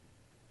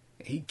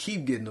 He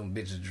keep getting them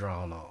bitches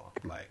drawn on.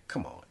 Like,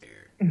 come on,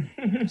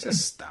 Eric.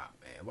 Just stop,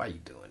 man. Why you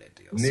doing that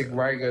to yourself? Nick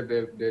Wright got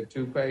that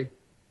toupee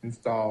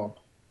installed.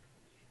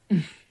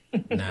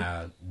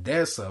 Now,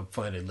 that's a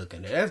funny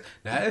looking.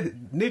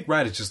 Nick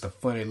Wright is just a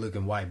funny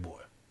looking white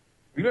boy.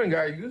 You done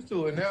got used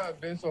to it now. It's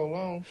been so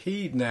long.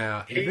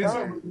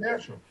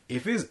 Natural.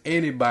 If it's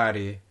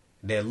anybody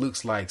that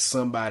looks like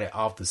somebody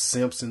off The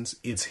Simpsons,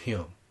 it's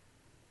him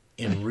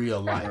in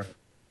real life.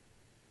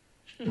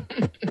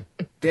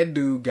 That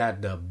dude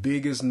got the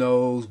biggest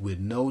nose with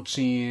no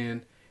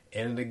chin,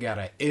 and they got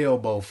an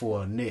elbow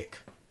for a neck.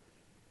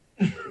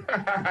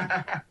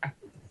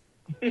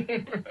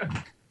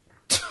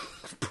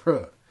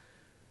 Bruh.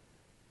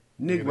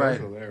 Nick Wright,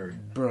 Hilarious.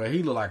 bruh,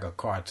 he look like a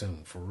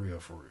cartoon, for real,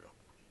 for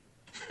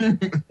real.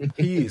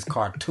 He is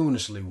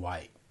cartoonishly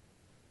white.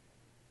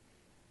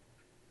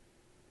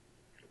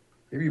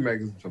 He be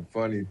making some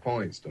funny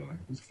points, though.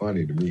 It's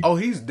funny to me. Oh,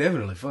 he's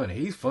definitely funny.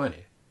 He's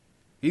funny.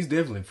 He's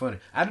definitely funny.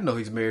 I didn't know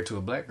he's married to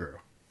a black girl.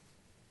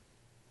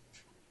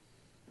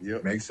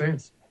 Yep. Makes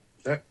sense.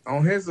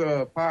 On his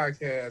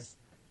podcast,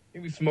 he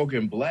be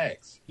smoking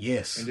blacks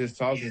Yes. and just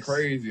talking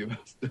crazy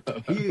about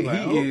stuff.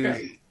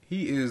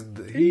 He is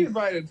He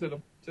invited to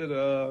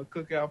the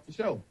cookout for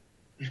sure.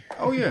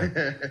 Oh yeah.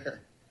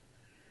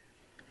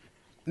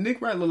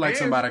 Nick Wright look like And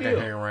somebody I can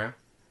Skip. hang around.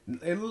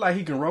 It look like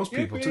he can roast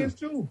people Skip too. is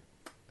too.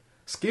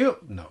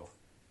 Skip? No.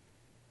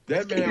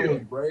 That man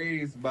was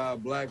raised by a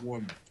black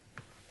woman.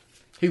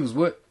 He was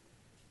what?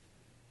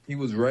 He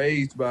was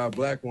raised by a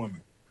black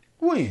woman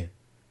When?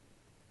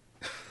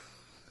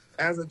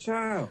 as a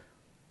child.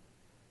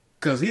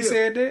 Cause he Yeah.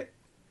 said that?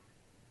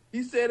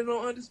 He said it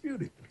on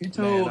Undisputed. He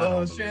told Man, I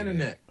don't Shannon believe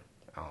that.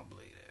 I don't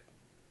believe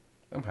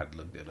that. I'm gonna have to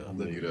look that up.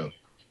 Look it up.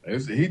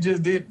 He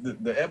just did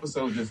the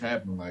episode just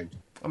happened like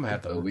I'm gonna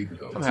have to a week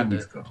ago. I'm 2 gonna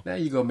weeks have to. ago. Now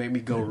you gonna make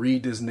me go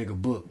read this nigga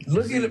book.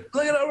 Look it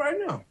up right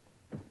now.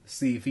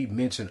 See if he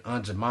mentioned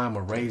Aunt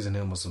Jemima raising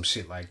him or some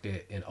shit like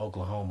that in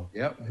Oklahoma.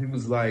 Yep. He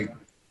was like,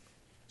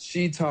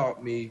 she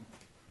taught me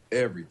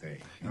everything.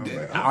 I was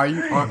like, Are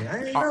you dang,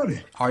 I ain't know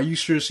that. are you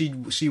sure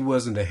she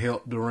wasn't the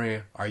help,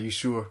 Duran? Are you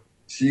sure?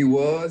 She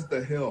was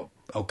the help,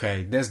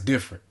 Okay, that's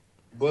different.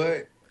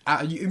 but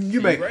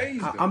You make.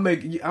 raised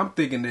I'm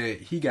thinking that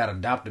he got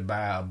adopted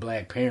by a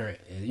black parent.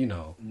 And, you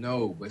know,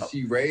 no, but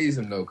she raised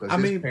him though, because I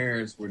his mean-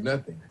 parents were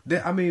nothing.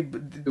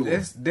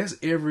 that's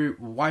every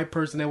white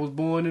person that was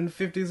born in the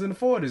 50s and the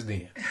 40s.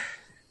 Then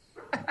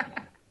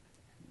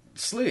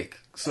slick.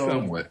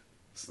 Somewhat.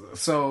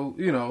 So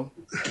you know,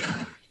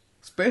 But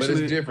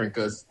especially it's different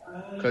because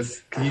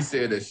he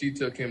said that she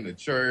took him to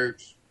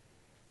church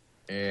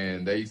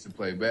and they used to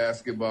play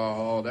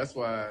basketball. That's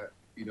why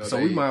You know, So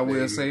we might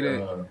well say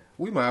that.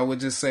 We might well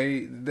just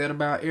say that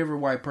about every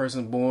white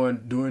person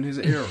born during his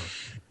era.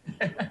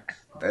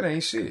 That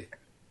ain't shit.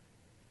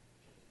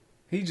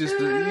 He just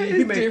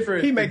he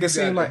made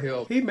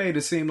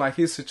it seem like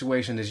his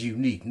situation is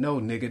unique. No,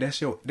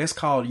 nigga, that's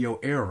called your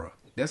era.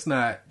 That's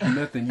not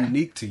nothing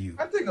unique to you.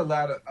 I think a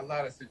lot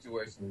of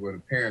situations where the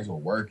parents were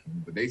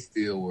working, but they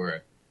still were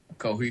a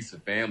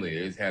cohesive family.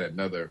 They just had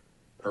another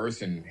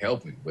person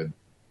helping. But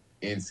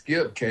in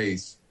Skip's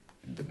case,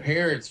 the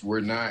parents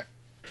were not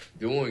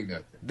doing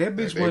nothing. That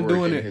bitch wasn't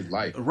doing it. His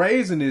life.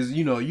 Raising is,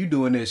 you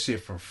doing that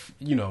shit for,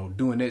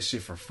 doing that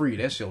shit for free.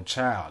 That's your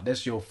child.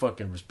 That's your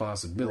fucking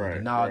responsibility.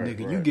 Right,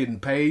 Nigga, right. you getting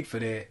paid for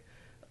that,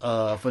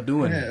 for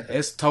doing that.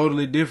 It's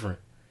totally different.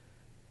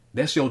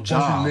 That's your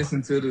job.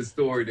 Listen to the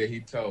story that he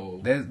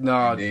told. He know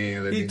how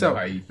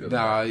you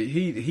feel.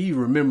 He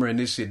remembering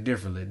this shit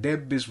differently.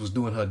 That bitch was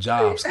doing her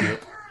job,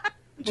 Skip.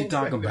 What you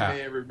talking about?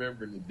 Man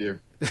remembering it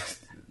different.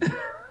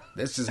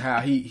 That's just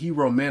how he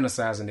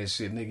romanticizing that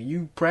shit, nigga.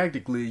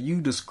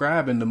 You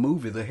describing the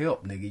movie The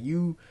Help, nigga.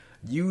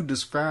 You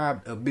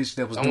described a bitch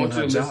that was doing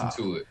her job. I want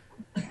you to listen to it.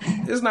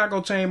 It's not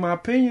gonna change my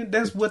opinion.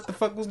 That's what the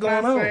fuck was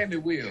going on. I'm not saying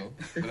it will,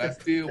 but I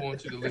still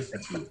want you to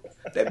listen to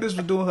it. That bitch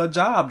was doing her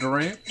job,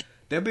 Durant.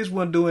 That bitch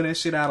wasn't doing that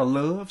shit out of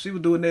love. She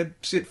was doing that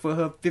shit for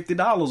her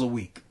 $50 a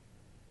week.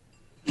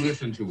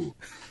 Listen to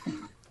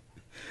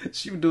it.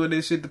 She was doing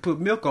that shit to put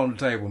milk on the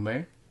table,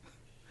 man.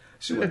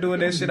 She was doing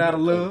that shit out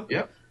of love.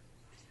 Yep.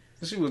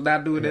 She was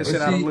not doing that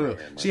shit out of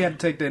love. She had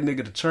to take that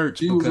nigga to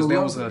church because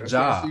that was her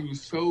job. She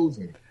was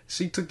chosen.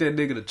 She took that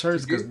nigga to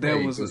church because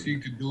that was she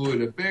could do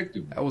it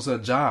effectively. That was her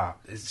job.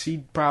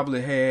 She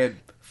probably had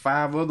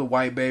 5 other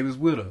white babies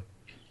with her.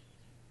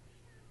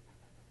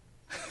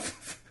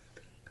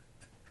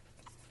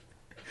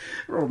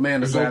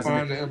 Romanticizing. Go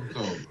find the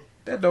episode.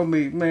 That don't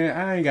mean, man,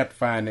 I ain't got to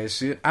find that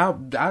shit. I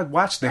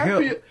watched The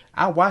Help.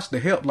 I watched The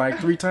Help like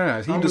 3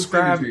 times. He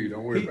described.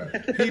 Don't worry about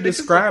it. He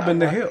describing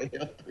The Help.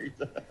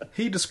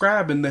 He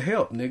describing The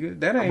Help, nigga.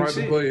 That ain't I'm about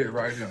shit. to play it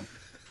right now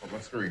on my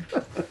screen.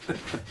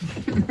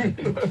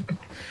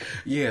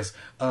 Yes,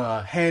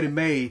 Hattie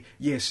Mae.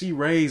 Yeah, she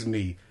raised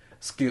me.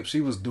 Skip.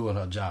 She was doing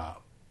her job.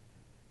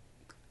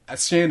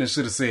 Shannon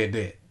should have said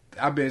that.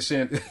 I bet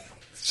Shannon.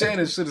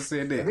 Shannon should have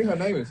said that. I think her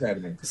name is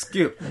Hattie.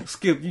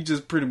 Skip, you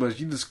just pretty much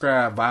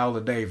described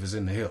Viola Davis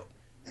in The Help.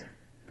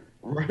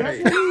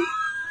 Right.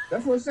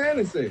 That's what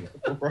Shannon said.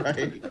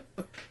 Right.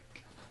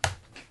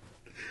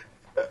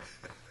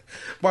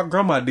 My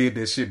grandma did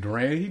that shit,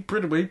 Durant. He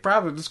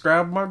probably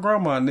described my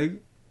grandma, nigga.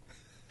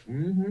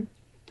 Mm-hmm.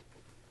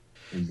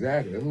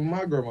 Exactly. That's what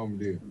my grandmama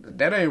did.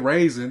 That ain't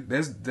raising.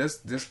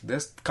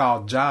 That's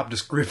called job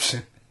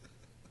description.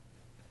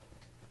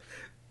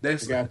 They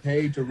got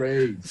paid to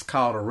raise. It's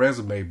called a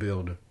resume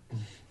builder.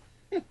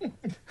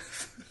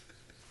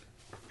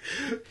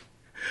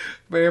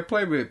 Man,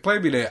 play me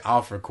that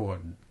off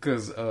recording,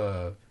 cause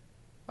I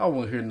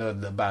won't hear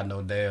nothing about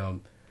no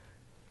damn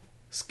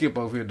Skip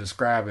over here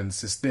describing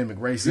systemic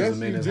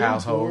racism in his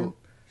household.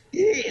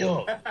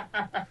 Yeah,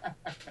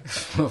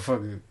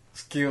 motherfucker,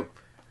 Skip,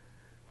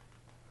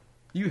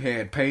 you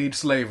had paid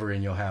slavery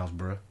in your house,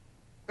 bro.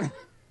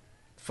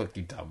 Fuck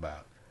you talking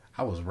about?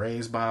 I was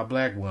raised by a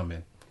black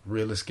woman.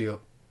 Really,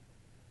 Skip?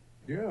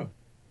 Yeah.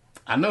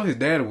 I know his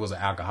daddy was an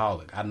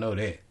alcoholic. I know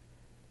that.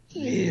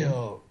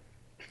 Yeah.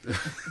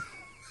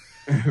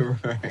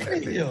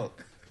 Right. Yeah.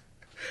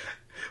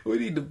 We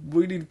need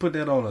to put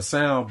that on a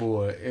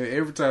soundboard.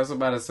 Every time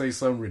somebody say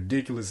something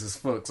ridiculous as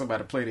fuck,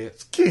 somebody play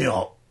that. Skip.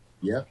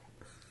 Yep.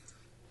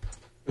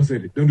 Don't say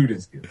that. Don't do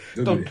that, Skip.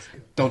 Don't do that,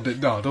 Skip. Don't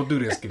do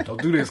that, Skip.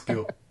 Don't do that,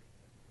 Skip.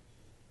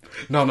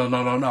 No.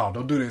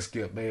 Don't do that,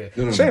 Skip, man.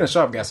 No. Shannon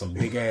Sharp got some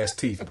big ass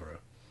teeth, bro.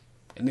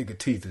 That nigga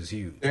teeth is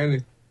huge.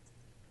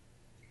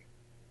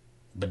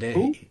 But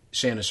then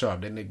Shannon Sharp,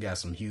 that nigga got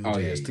some huge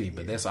ass teeth,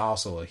 but that's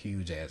also a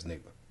huge ass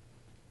nigga.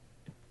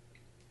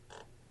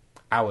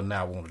 I would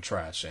not want to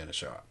try Shannon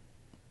Sharp.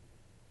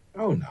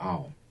 Oh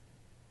no.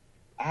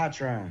 I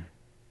try.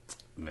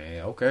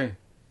 Man, okay.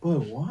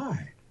 But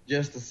why?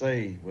 Just to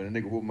say, when a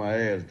nigga whoop my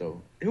ass,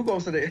 though. Who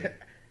gonna say that?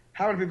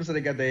 How many people say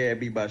they got their ass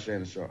beat by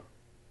Shannon Sharp?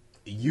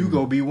 You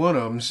gonna be one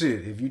of them,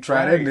 shit. If you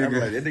try that nigga. I'm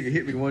like, that nigga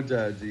hit me one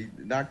time, G.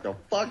 Knocked the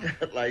fuck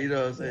out. Like, you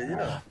know what I'm saying? You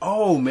know.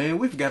 Oh, man,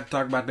 we forgot to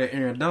talk about that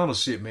Aaron Donald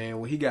shit, man.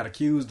 When he got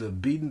accused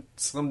of beating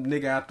some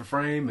nigga out the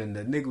frame, and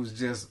the nigga was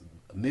just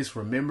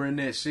misremembering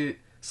that shit.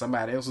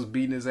 Somebody else was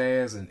beating his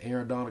ass, and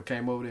Aaron Donald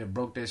came over there and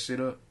broke that shit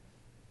up.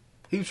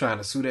 He was trying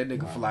to sue that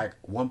nigga for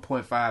like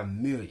 $1.5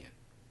 million.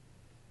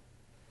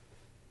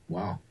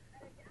 Wow.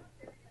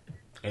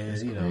 And,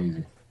 That's you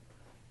know,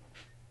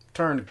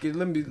 crazy.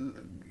 let me...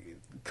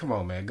 Come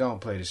on, man. Go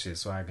and play this shit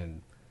so I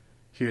can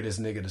hear this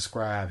nigga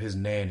describe his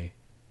nanny.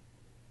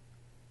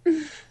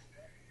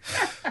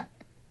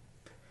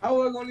 I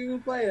wasn't gonna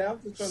even play it. I was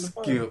just trying to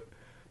find it. Skip.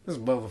 This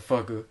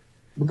motherfucker.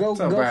 But go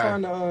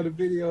find the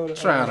video. He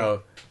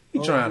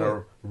trying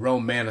to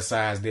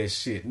romanticize that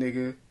shit,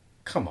 nigga.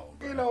 Come on,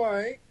 bro. You know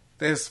I ain't.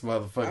 This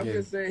motherfucker. I'm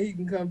just saying he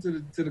can come to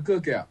the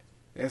cookout.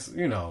 That's,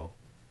 you know.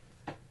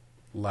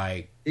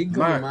 Like He can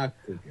come to my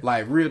cooking.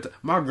 like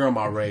my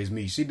grandma raised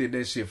me. She did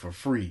that shit for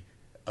free.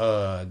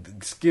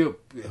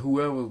 Skip,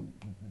 whoever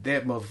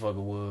that motherfucker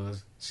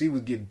was, she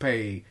was getting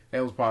paid.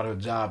 That was part of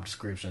her job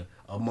description,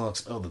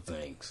 amongst other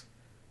things.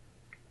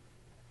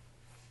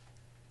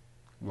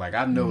 Like,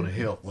 I know the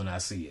help when I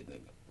see it,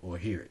 nigga, or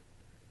hear it.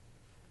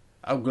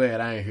 I'm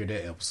glad I ain't hear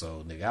that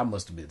episode, nigga. I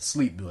must have been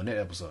asleep during that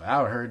episode.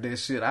 I heard that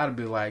shit, I'd have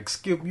been like,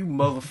 Skip, you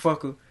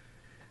motherfucker.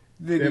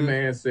 Nigga. That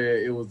man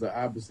said it was the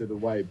opposite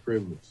of white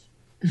privilege.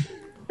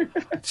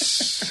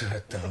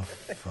 Shut the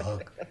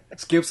fuck.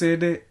 Skip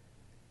said that?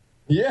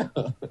 Yeah.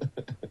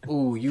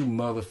 Ooh, you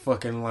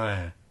motherfucking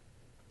lying.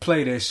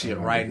 Play that shit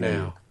right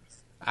now.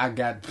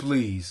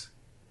 Please.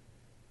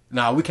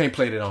 Nah, we can't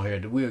play that on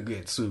here. We'll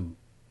get sued.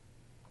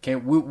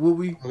 Can't, will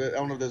we? I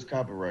don't know if there's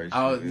copyright.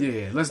 Oh,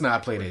 yeah, let's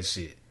not play that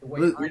shit.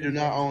 We do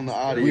not own the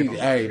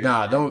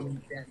audio.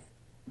 Don't.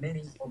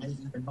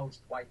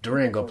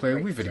 Duran go play.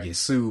 We finna get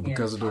sued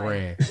because of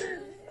Duran.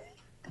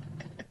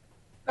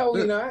 No,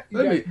 you know,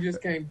 you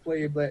just can't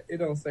play it, but it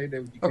don't say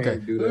that you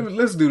can't do that.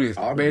 Let's do this.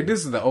 Man,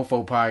 this is the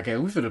OFO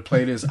podcast. We finna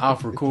play this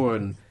off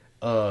recording.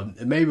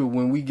 Maybe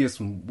when we get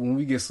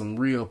some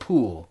real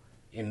pull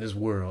in this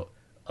world,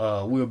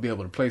 we'll be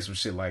able to play some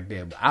shit like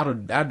that. But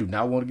I do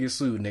not want to get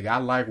sued, nigga. I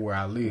like where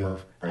I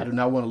live. Right. I do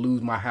not want to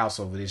lose my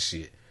house over this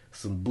shit.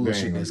 Some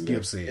bullshit that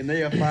Skip said. And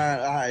they'll find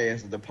our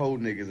ass the po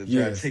niggas and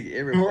try to take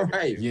everything.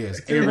 Right.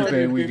 Yes,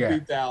 everything we got.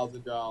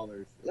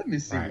 $50,000. Let me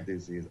see what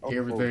this is.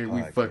 Everything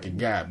we fucking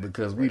got,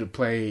 because we'd have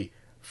played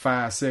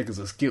 5 seconds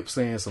of Skip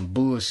saying some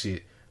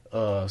bullshit.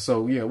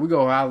 So yeah, we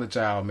go holler at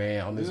y'all,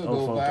 man, on this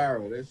It'll go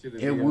viral. That shit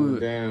is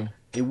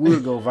It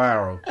would go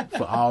viral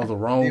for all the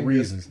wrong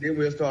reasons. Then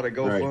we'll start a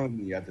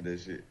GoFundMe after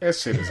this shit. That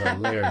shit is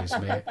hilarious,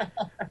 man.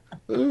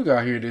 We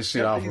gotta hear this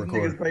shit off these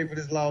recording. Niggas pay for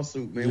this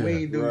lawsuit, man. Yeah, we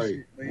ain't do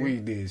shit, man. We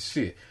ain't did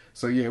shit.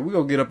 So yeah, we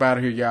gonna get up out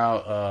of here,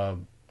 y'all.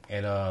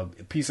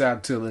 And peace out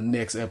until the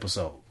next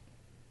episode.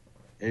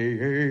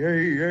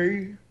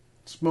 Hey.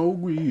 Smoke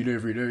weed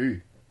every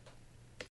day.